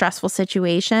really stressful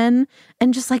situation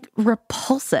and just like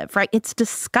repulsive, right? It's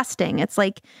disgusting. It's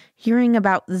like hearing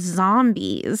about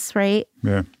zombies, right?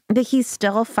 Yeah. That he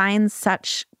still finds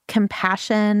such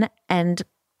compassion and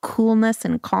coolness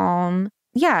and calm.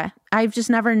 Yeah, I've just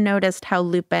never noticed how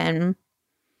Lupin,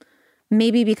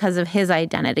 maybe because of his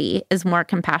identity, is more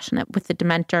compassionate with the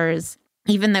Dementors,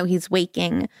 even though he's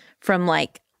waking from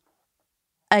like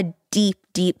a deep,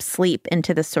 deep sleep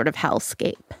into this sort of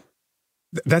hellscape.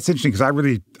 That's interesting because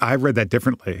I read that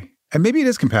differently. And maybe it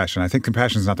is compassion. I think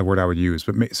compassion is not the word I would use,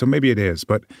 but so maybe it is.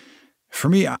 But for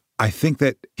me, I think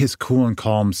that his cool and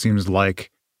calm seems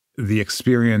like the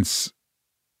experience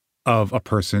of a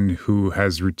person who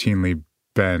has routinely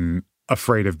been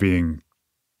afraid of being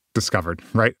discovered,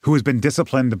 right? Who has been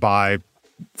disciplined by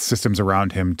systems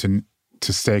around him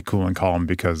to stay cool and calm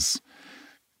because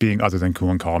being other than cool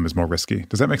and calm is more risky.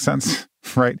 Does that make sense?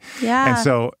 Right? Yeah. And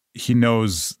so he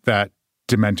knows that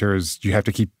Dementors, you have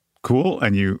to keep cool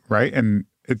and right? And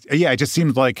it just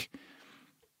seemed like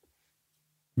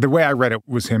the way I read it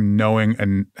was him knowing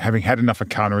and having had enough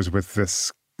encounters with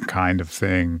this kind of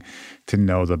thing to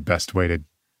know the best way to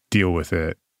deal with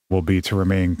it will be to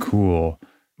remain cool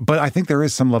But I think there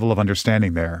is some level of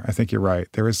understanding there. I think you're right.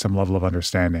 There is some level of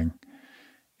understanding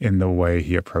in the way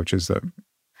he approaches it.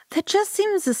 That just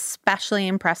seems especially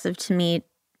impressive to me,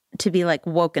 to be like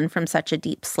woken from such a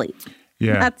deep sleep.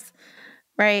 Yeah. That's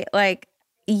right. Like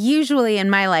usually in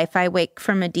my life, I wake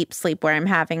from a deep sleep where I'm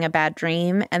having a bad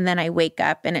dream, and then I wake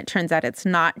up and it turns out it's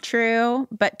not true.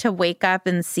 But to wake up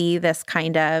and see this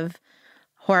kind of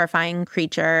horrifying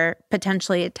creature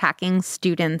potentially attacking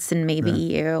students and maybe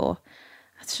you,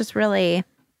 it's just really,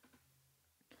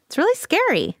 it's really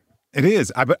scary. It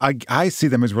is. I see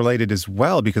them as related as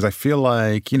well, because I feel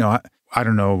like, I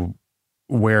don't know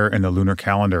where in the lunar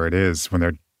calendar it is when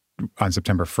they're on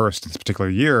September 1st in this particular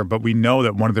year, but we know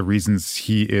that one of the reasons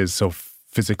he is so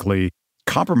physically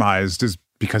compromised is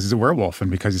because he's a werewolf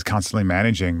and because he's constantly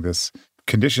managing this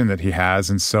condition that he has.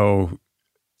 And so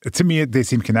to me, they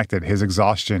seem connected. His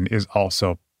exhaustion is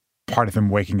also part of him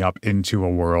waking up into a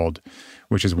world,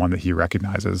 which is one that he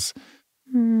recognizes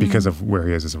because of where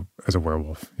he is as a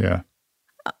werewolf. Yeah.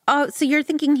 Oh, so you're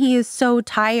thinking he is so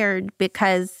tired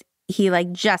because he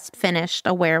like just finished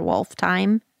a werewolf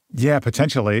time? Yeah,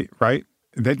 potentially, right?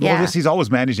 He's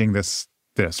always managing this,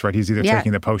 right? He's either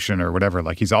taking the potion or whatever.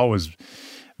 Like he's always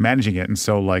managing it. And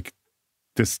so like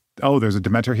this, there's a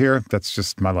Dementor here. That's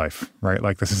just my life, right?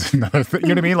 Like this is another thing. You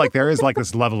know what I mean? Like there is like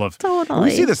this level of, totally.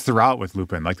 We see this throughout with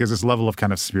Lupin. Like there's this level of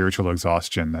kind of spiritual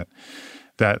exhaustion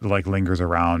that like lingers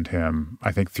around him,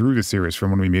 I think, through the series from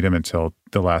when we meet him until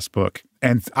the last book.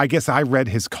 And I guess I read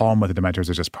his calm with the Dementors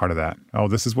as just part of that. Oh,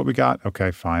 this is what we got? Okay,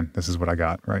 fine. This is what I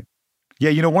got, right?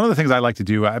 Yeah, one of the things I like to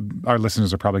do, our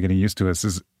listeners are probably getting used to this,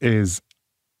 is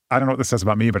I don't know what this says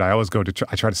about me, but I always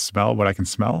I try to smell what I can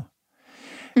smell.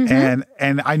 Mm-hmm.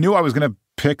 And I knew I was going to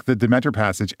pick the Dementor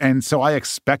passage, and so I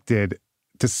expected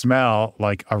to smell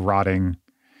like a rotting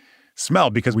smell,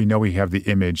 because we know we have the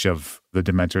image of the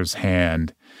Dementor's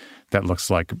hand that looks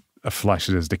like a flesh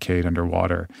that is decayed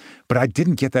underwater. But I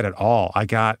didn't get that at all. I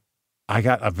got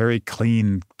a very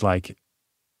clean, like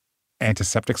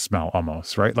antiseptic smell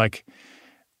almost, right? Like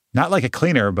not like a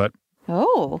cleaner, but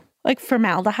like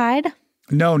formaldehyde?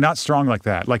 No, not strong like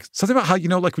that. Like something about how,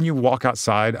 like when you walk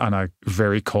outside on a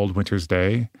very cold winter's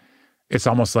day, it's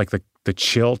almost like the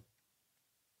chill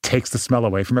takes the smell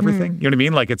away from everything. You know what I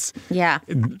mean? Like it's... Yeah.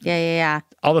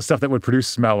 All the stuff that would produce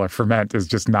smell or ferment is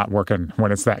just not working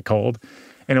when it's that cold.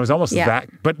 And it was almost that,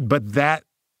 but that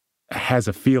has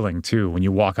a feeling too when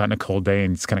you walk out on a cold day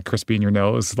and it's kind of crispy in your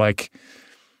nose. Like,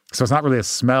 so it's not really a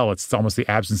smell, it's almost the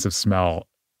absence of smell.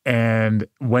 And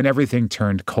when everything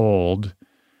turned cold,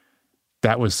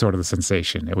 that was sort of the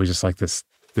sensation. It was just like this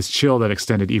chill that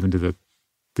extended even to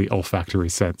the olfactory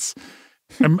sense.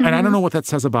 And I don't know what that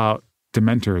says about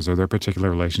Dementors or their particular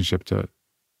relationship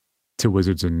to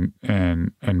wizards and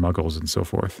muggles and so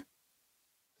forth.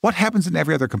 What happens in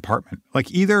every other compartment? Like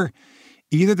either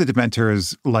the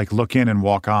Dementors like look in and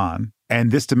walk on, and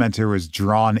this Dementor is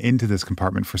drawn into this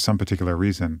compartment for some particular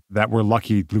reason that we're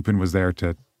lucky Lupin was there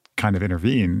to kind of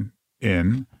intervene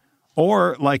in,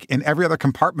 or like in every other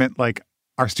compartment, like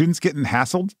are students getting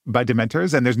hassled by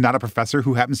Dementors and there's not a professor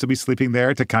who happens to be sleeping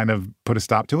there to kind of put a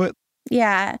stop to it?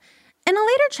 Yeah. In a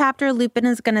later chapter, Lupin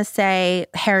is going to say,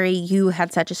 Harry, you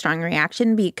had such a strong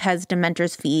reaction because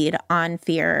Dementors feed on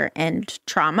fear and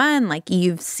trauma, and like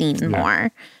you've seen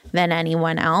more than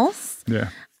anyone else. Yeah.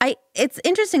 It's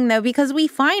interesting though, because we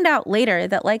find out later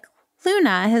that like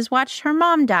Luna has watched her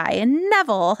mom die, and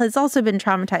Neville has also been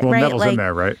traumatized, well, right? Neville's in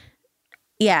there, right?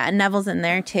 Yeah, Neville's in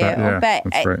there too. But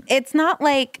it's not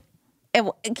like,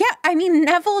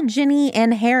 Neville, Ginny,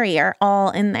 and Harry are all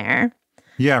in there.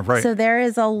 Yeah, right. So there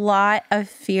is a lot of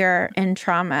fear and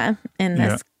trauma in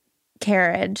this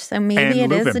carriage. So maybe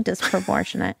it is a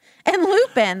disproportionate. And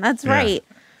Lupin, that's right.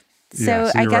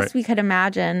 So I guess we could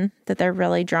imagine that they're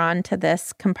really drawn to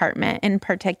this compartment in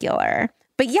particular.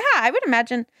 But yeah, I would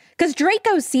imagine, because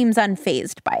Draco seems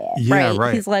unfazed by it,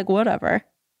 right? He's like, whatever.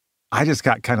 I just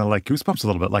got kind of like goosebumps a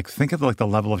little bit. Like think of like the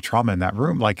level of trauma in that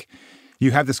room. Like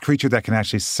you have this creature that can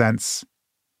actually sense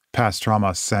past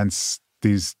trauma, sense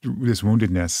this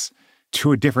woundedness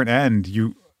to a different end.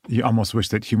 You almost wish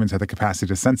that humans had the capacity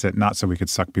to sense it, not so we could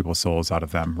suck people's souls out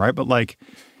of them, right? But like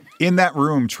in that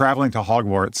room, traveling to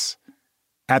Hogwarts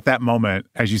at that moment,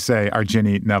 as you say, are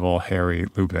Ginny, Neville, Harry,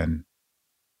 Lupin.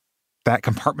 That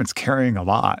compartment's carrying a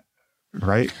lot,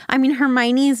 right? I mean,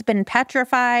 Hermione's been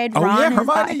petrified.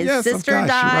 Ron his sister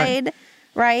died,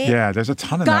 right? Yeah, there's a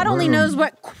ton of that room. God only knows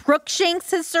what Crookshanks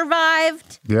has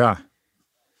survived. Yeah,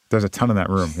 there's a ton in that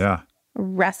room, yeah.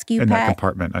 Rescue in pet. that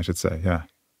compartment, I should say, yeah.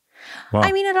 Wow.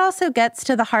 I mean, it also gets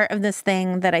to the heart of this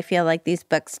thing that I feel like these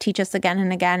books teach us again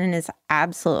and again and is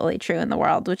absolutely true in the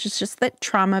world, which is just that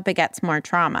trauma begets more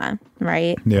trauma,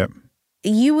 right? Yeah.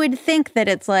 You would think that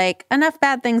it's like, enough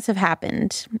bad things have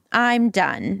happened, I'm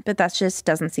done. But that just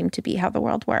doesn't seem to be how the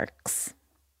world works.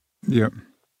 Yeah.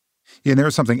 Yeah, and there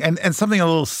was something, and something a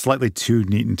little slightly too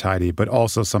neat and tidy, but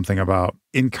also something about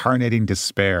incarnating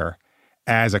despair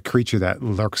as a creature that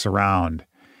lurks around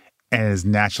and is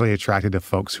naturally attracted to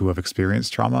folks who have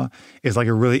experienced trauma is like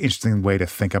a really interesting way to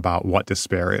think about what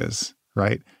despair is,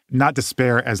 right? Not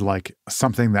despair as like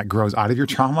something that grows out of your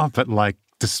trauma, but like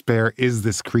despair is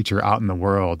this creature out in the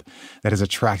world that is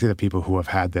attracted to people who have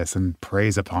had this and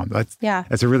preys upon.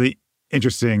 That's a really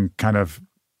interesting kind of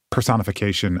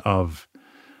personification of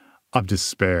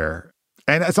despair.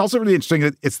 And it's also really interesting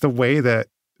that it's the way that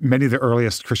many of the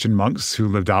earliest Christian monks who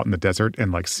lived out in the desert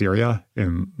in like Syria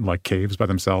in like caves by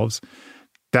themselves,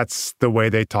 that's the way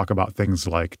they talk about things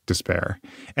like despair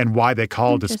and why they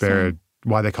call despair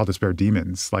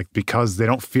demons, like because they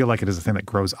don't feel like it is a thing that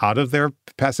grows out of their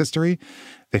past history.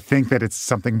 They think that it's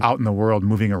something out in the world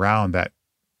moving around that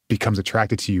becomes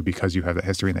attracted to you because you have that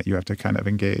history and that you have to kind of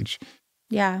engage.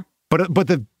 Yeah. But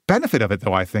the benefit of it,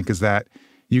 though, I think, is that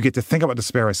you get to think about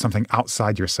despair as something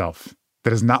outside yourself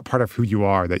that is not part of who you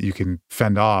are, that you can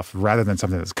fend off rather than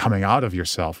something that's coming out of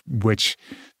yourself, which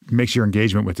makes your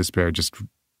engagement with despair just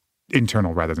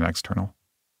internal rather than external.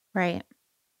 Right.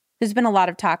 There's been a lot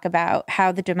of talk about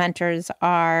how the Dementors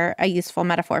are a useful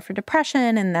metaphor for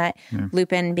depression and that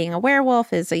Lupin being a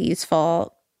werewolf is a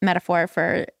useful metaphor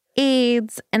for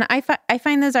AIDS. And I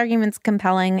find those arguments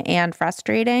compelling and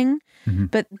frustrating. Mm-hmm.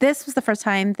 But this was the first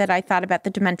time that I thought about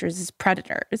the Dementors as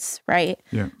predators, right?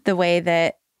 Yeah. The way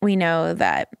that we know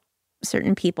that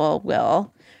certain people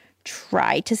will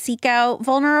try to seek out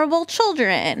vulnerable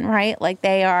children, right? Like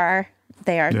they are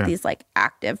these like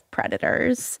active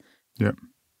predators. Yeah.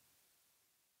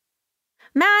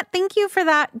 Matt, thank you for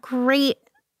that great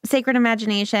Sacred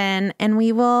Imagination. And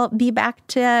we will be back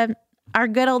to our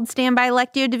good old standby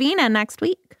Lectio Divina next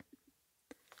week.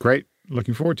 Great.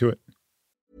 Looking forward to it.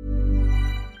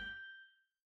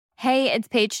 Hey, it's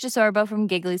Paige DeSorbo from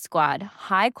Giggly Squad.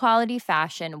 High quality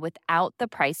fashion without the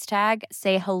price tag.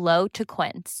 Say hello to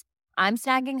Quince. I'm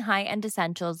snagging high-end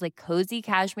essentials like cozy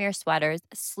cashmere sweaters,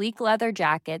 sleek leather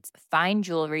jackets, fine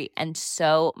jewelry, and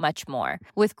so much more.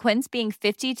 With Quince being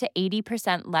 50 to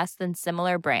 80% less than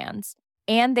similar brands.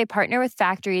 And they partner with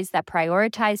factories that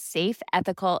prioritize safe,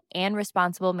 ethical, and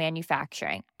responsible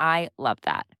manufacturing. I love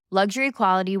that. Luxury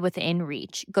quality within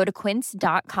reach. Go to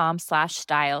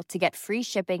quince.com/style to get free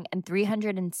shipping and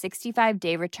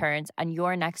 365-day returns on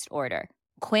your next order.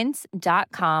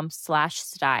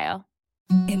 Quince.com/style.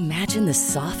 Imagine the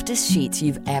softest sheets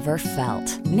you've ever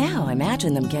felt. Now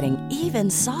imagine them getting even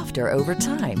softer over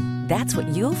time. That's what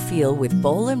you'll feel with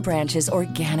Boll & Branch's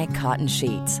organic cotton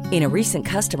sheets. In a recent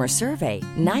customer survey,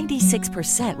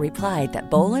 96% replied that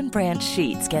Boll & Branch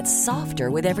sheets get softer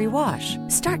with every wash.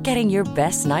 Start getting your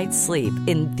best night's sleep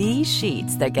in these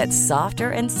sheets that get softer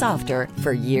and softer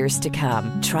for years to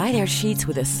come. Try their sheets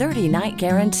with a 30-night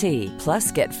guarantee. Plus,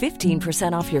 get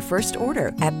 15% off your first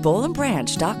order at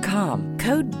bollandbranch.com.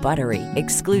 Code BUTTERY.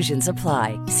 Exclusions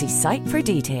apply. See site for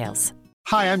details.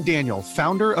 Hi, I'm Daniel,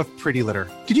 founder of Pretty Litter.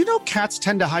 Did you know cats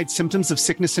tend to hide symptoms of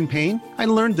sickness and pain? I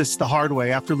learned this the hard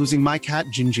way after losing my cat,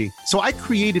 Gingy. So I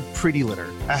created Pretty Litter,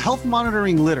 a health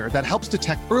monitoring litter that helps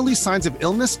detect early signs of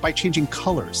illness by changing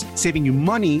colors, saving you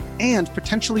money and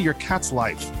potentially your cat's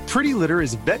life. Pretty Litter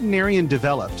is veterinarian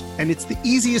developed, and it's the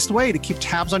easiest way to keep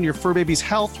tabs on your fur baby's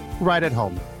health right at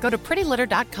home. Go to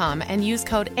prettylitter.com and use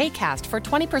code ACAST for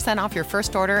 20% off your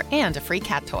first order and a free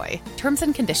cat toy. Terms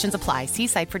and conditions apply. See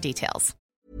site for details.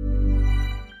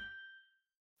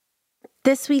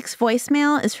 This week's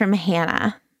voicemail is from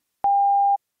Hannah.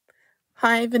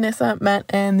 Hi, Vanessa, Matt,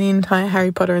 and the entire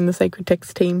Harry Potter and the Sacred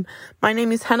Text team. My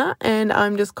name is Hannah, and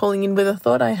I'm just calling in with a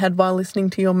thought I had while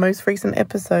listening to your most recent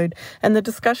episode and the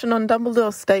discussion on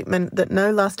Dumbledore's statement that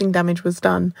no lasting damage was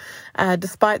done,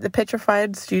 despite the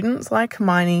petrified students like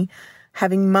Hermione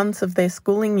having months of their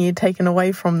schooling year taken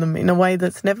away from them in a way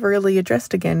that's never really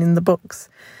addressed again in the books.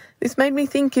 This made me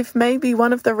think if maybe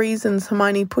one of the reasons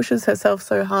Hermione pushes herself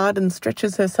so hard and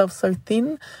stretches herself so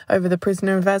thin over the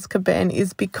Prisoner of Azkaban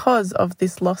is because of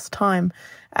this lost time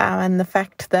and the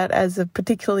fact that as a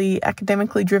particularly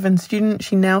academically driven student,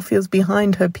 she now feels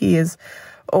behind her peers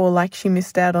or like she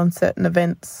missed out on certain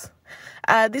events.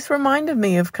 This reminded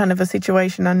me of kind of a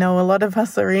situation I know a lot of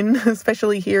us are in,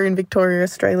 especially here in Victoria,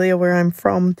 Australia, where I'm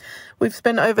from. We've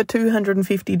spent over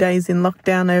 250 days in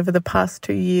lockdown over the past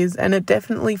 2 years, and it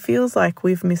definitely feels like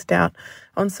we've missed out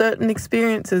on certain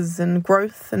experiences and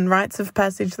growth and rites of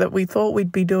passage that we thought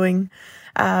we'd be doing,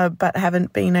 but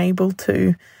haven't been able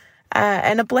to.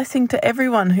 And a blessing to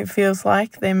everyone who feels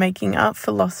like they're making up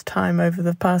for lost time over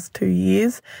the past 2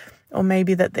 years, or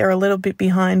maybe that they're a little bit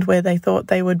behind where they thought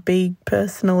they would be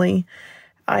personally.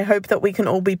 I hope that we can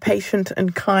all be patient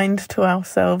and kind to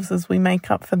ourselves as we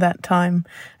make up for that time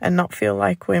and not feel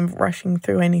like we're rushing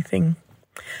through anything.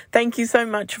 Thank you so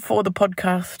much for the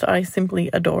podcast. I simply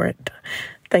adore it.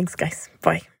 Thanks, guys.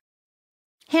 Bye.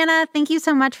 Hannah, thank you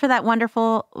so much for that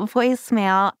wonderful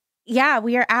voicemail. Yeah,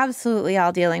 we are absolutely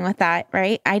all dealing with that,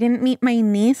 right? I didn't meet my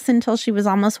niece until she was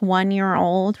almost 1 year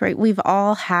old, right? We've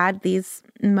all had these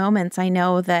moments. I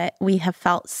know that we have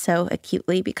felt so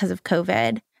acutely because of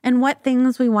COVID, and what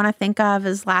things we want to think of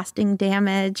as lasting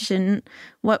damage and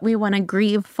what we want to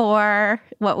grieve for,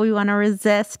 what we want to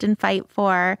resist and fight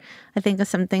for, I think is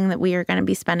something that we are going to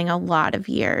be spending a lot of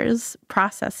years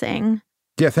processing.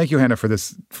 Yeah, thank you, Hannah, for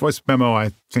this voice memo.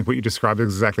 I think what you described is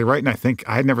exactly right. And I think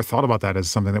I had never thought about that as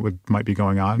something that might be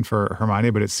going on for Hermione,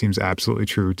 but it seems absolutely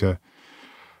true to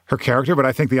her character. But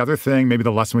I think the other thing, maybe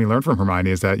the lesson we learned from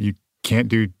Hermione, is that you can't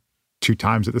do 2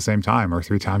 times at the same time or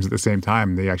 3 times at the same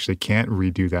time. They actually can't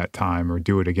redo that time or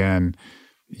do it again.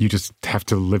 You just have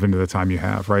to live into the time you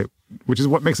have, right? Which is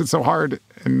what makes it so hard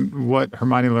and what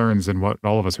Hermione learns and what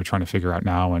all of us are trying to figure out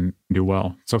now and do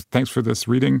well. So thanks for this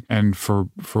reading and for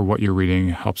what you're reading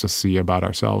helps us see about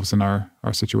ourselves and our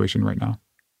situation right now.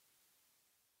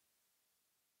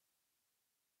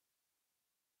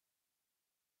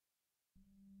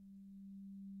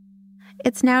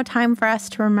 It's now time for us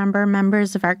to remember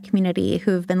members of our community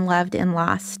who have been loved and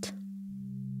lost.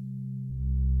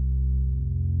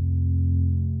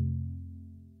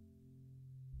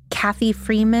 Kathy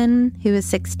Freeman, who is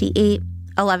 68,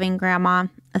 a loving grandma,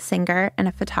 a singer, and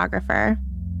a photographer.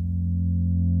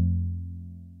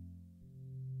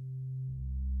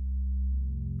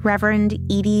 Reverend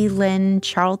Edie Lynn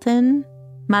Charlton,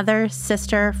 mother,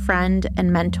 sister, friend,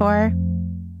 and mentor.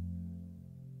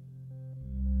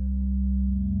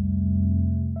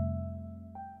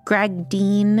 Greg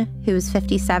Dean, who is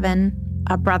 57,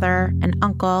 a brother, an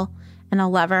uncle, and a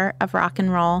lover of rock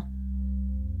and roll.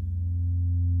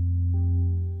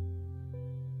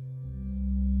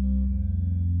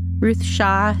 Ruth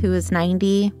Shaw, who is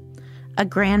 90, a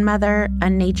grandmother,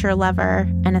 a nature lover,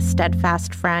 and a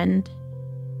steadfast friend.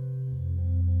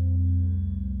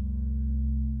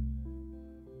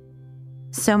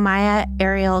 Somaya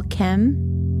Ariel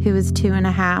Kim, who is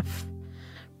 2.5,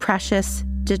 precious,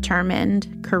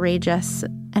 determined, courageous,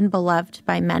 and beloved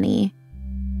by many.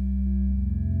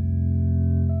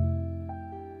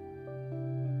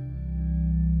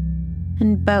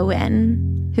 And Bowen,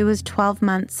 who was 12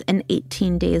 months and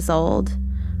 18 days old,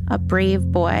 a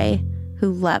brave boy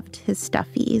who loved his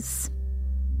stuffies.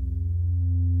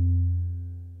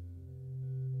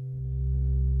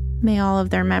 May all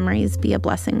of their memories be a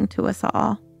blessing to us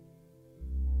all.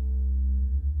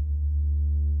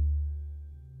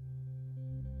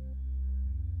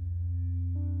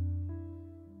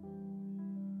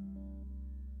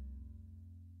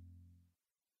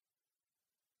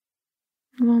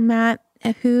 Well, Matt,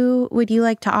 who would you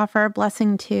like to offer a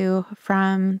blessing to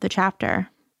from the chapter?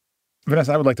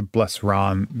 Vanessa, I would like to bless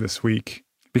Ron this week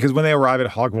because when they arrive at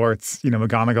Hogwarts,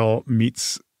 McGonagall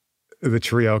meets the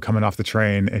trio coming off the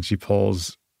train and she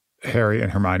pulls Harry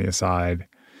and Hermione aside.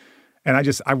 And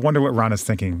I wonder what Ron is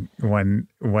thinking when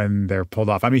they're pulled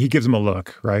off. I mean, he gives them a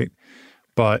look, right?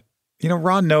 But,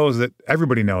 Ron knows that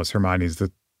everybody knows Hermione's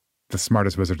the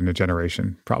smartest wizard in a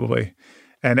generation, probably.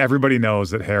 And everybody knows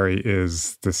that Harry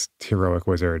is this heroic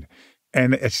wizard.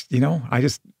 And it's,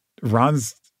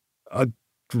 Ron's a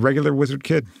regular wizard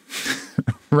kid,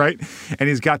 right? And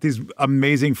he's got these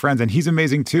amazing friends and he's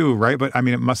amazing too, right? But I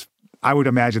mean, I would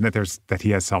imagine that he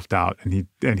has self-doubt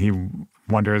and he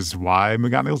wonders why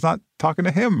McGonagall's not talking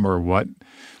to him or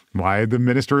why the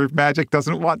Minister of Magic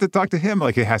doesn't want to talk to him.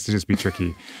 Like, it has to just be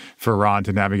tricky for Ron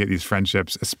to navigate these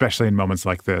friendships, especially in moments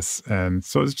like this. And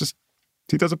so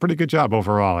he does a pretty good job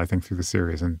overall, I think, through the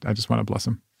series, and I just want to bless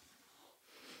him.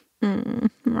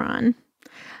 Ron.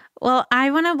 Well,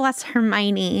 I want to bless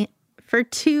Hermione for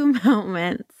 2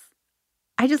 moments.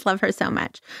 I just love her so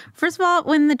much. First of all,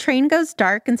 when the train goes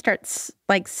dark and starts,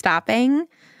 stopping,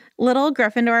 little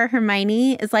Gryffindor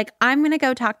Hermione is like, I'm going to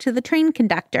go talk to the train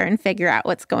conductor and figure out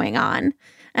what's going on.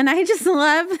 And I just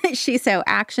love that she's so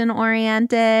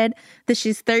action-oriented, that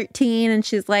she's 13 and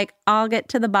she's like, I'll get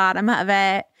to the bottom of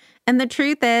it. And the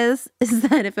truth is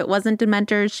that if it wasn't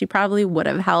Dementors, she probably would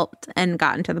have helped and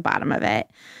gotten to the bottom of it.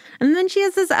 And then she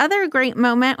has this other great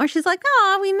moment where she's like,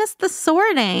 oh, we missed the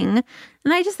sorting.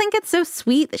 And I just think it's so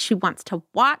sweet that she wants to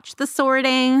watch the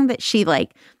sorting, that she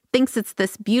like thinks it's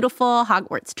this beautiful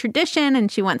Hogwarts tradition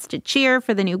and she wants to cheer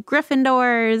for the new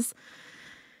Gryffindors.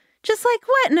 Just like,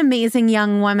 what an amazing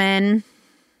young woman.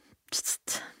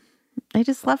 I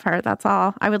just love her. That's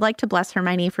all. I would like to bless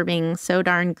Hermione for being so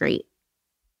darn great.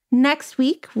 Next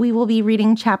week, we will be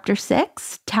reading Chapter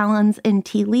 6, Talons and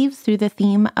Tea Leaves, through the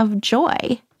theme of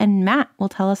joy. And Matt will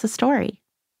tell us a story.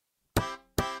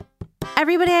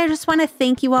 Everybody, I just want to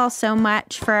thank you all so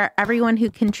much for everyone who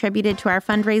contributed to our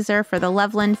fundraiser for the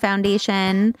Loveland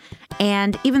Foundation.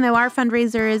 And even though our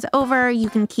fundraiser is over, you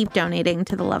can keep donating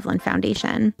to the Loveland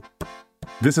Foundation.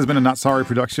 This has been a Not Sorry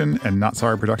production, and Not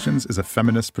Sorry Productions is a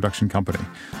feminist production company.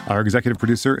 Our executive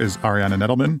producer is Ariana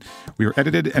Nettleman. We were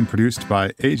edited and produced by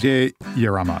AJ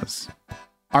Yeramaz.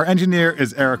 Our engineer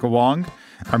is Erica Wong.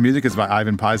 Our music is by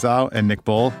Ivan Paisau and Nick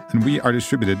Bull, and we are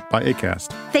distributed by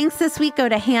Acast. Thanks this week go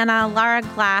to Hannah, Lara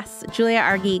Glass, Julia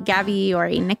Argy, Gabby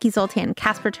Iori, Nikki Zoltan,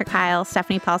 Casper Trikyle,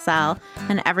 Stephanie Palsell,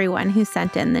 and everyone who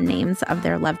sent in the names of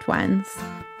their loved ones.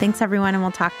 Thanks, everyone, and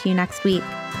we'll talk to you next week.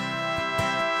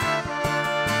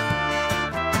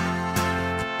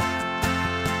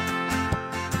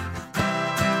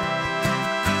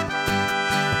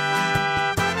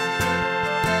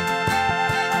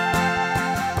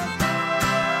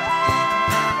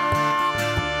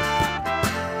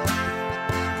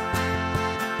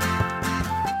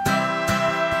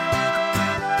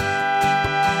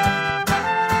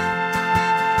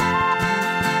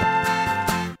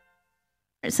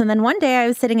 So then one day I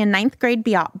was sitting in ninth grade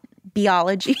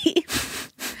biology.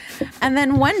 And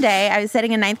then one day I was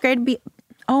sitting in ninth grade.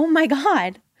 Oh my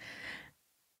God.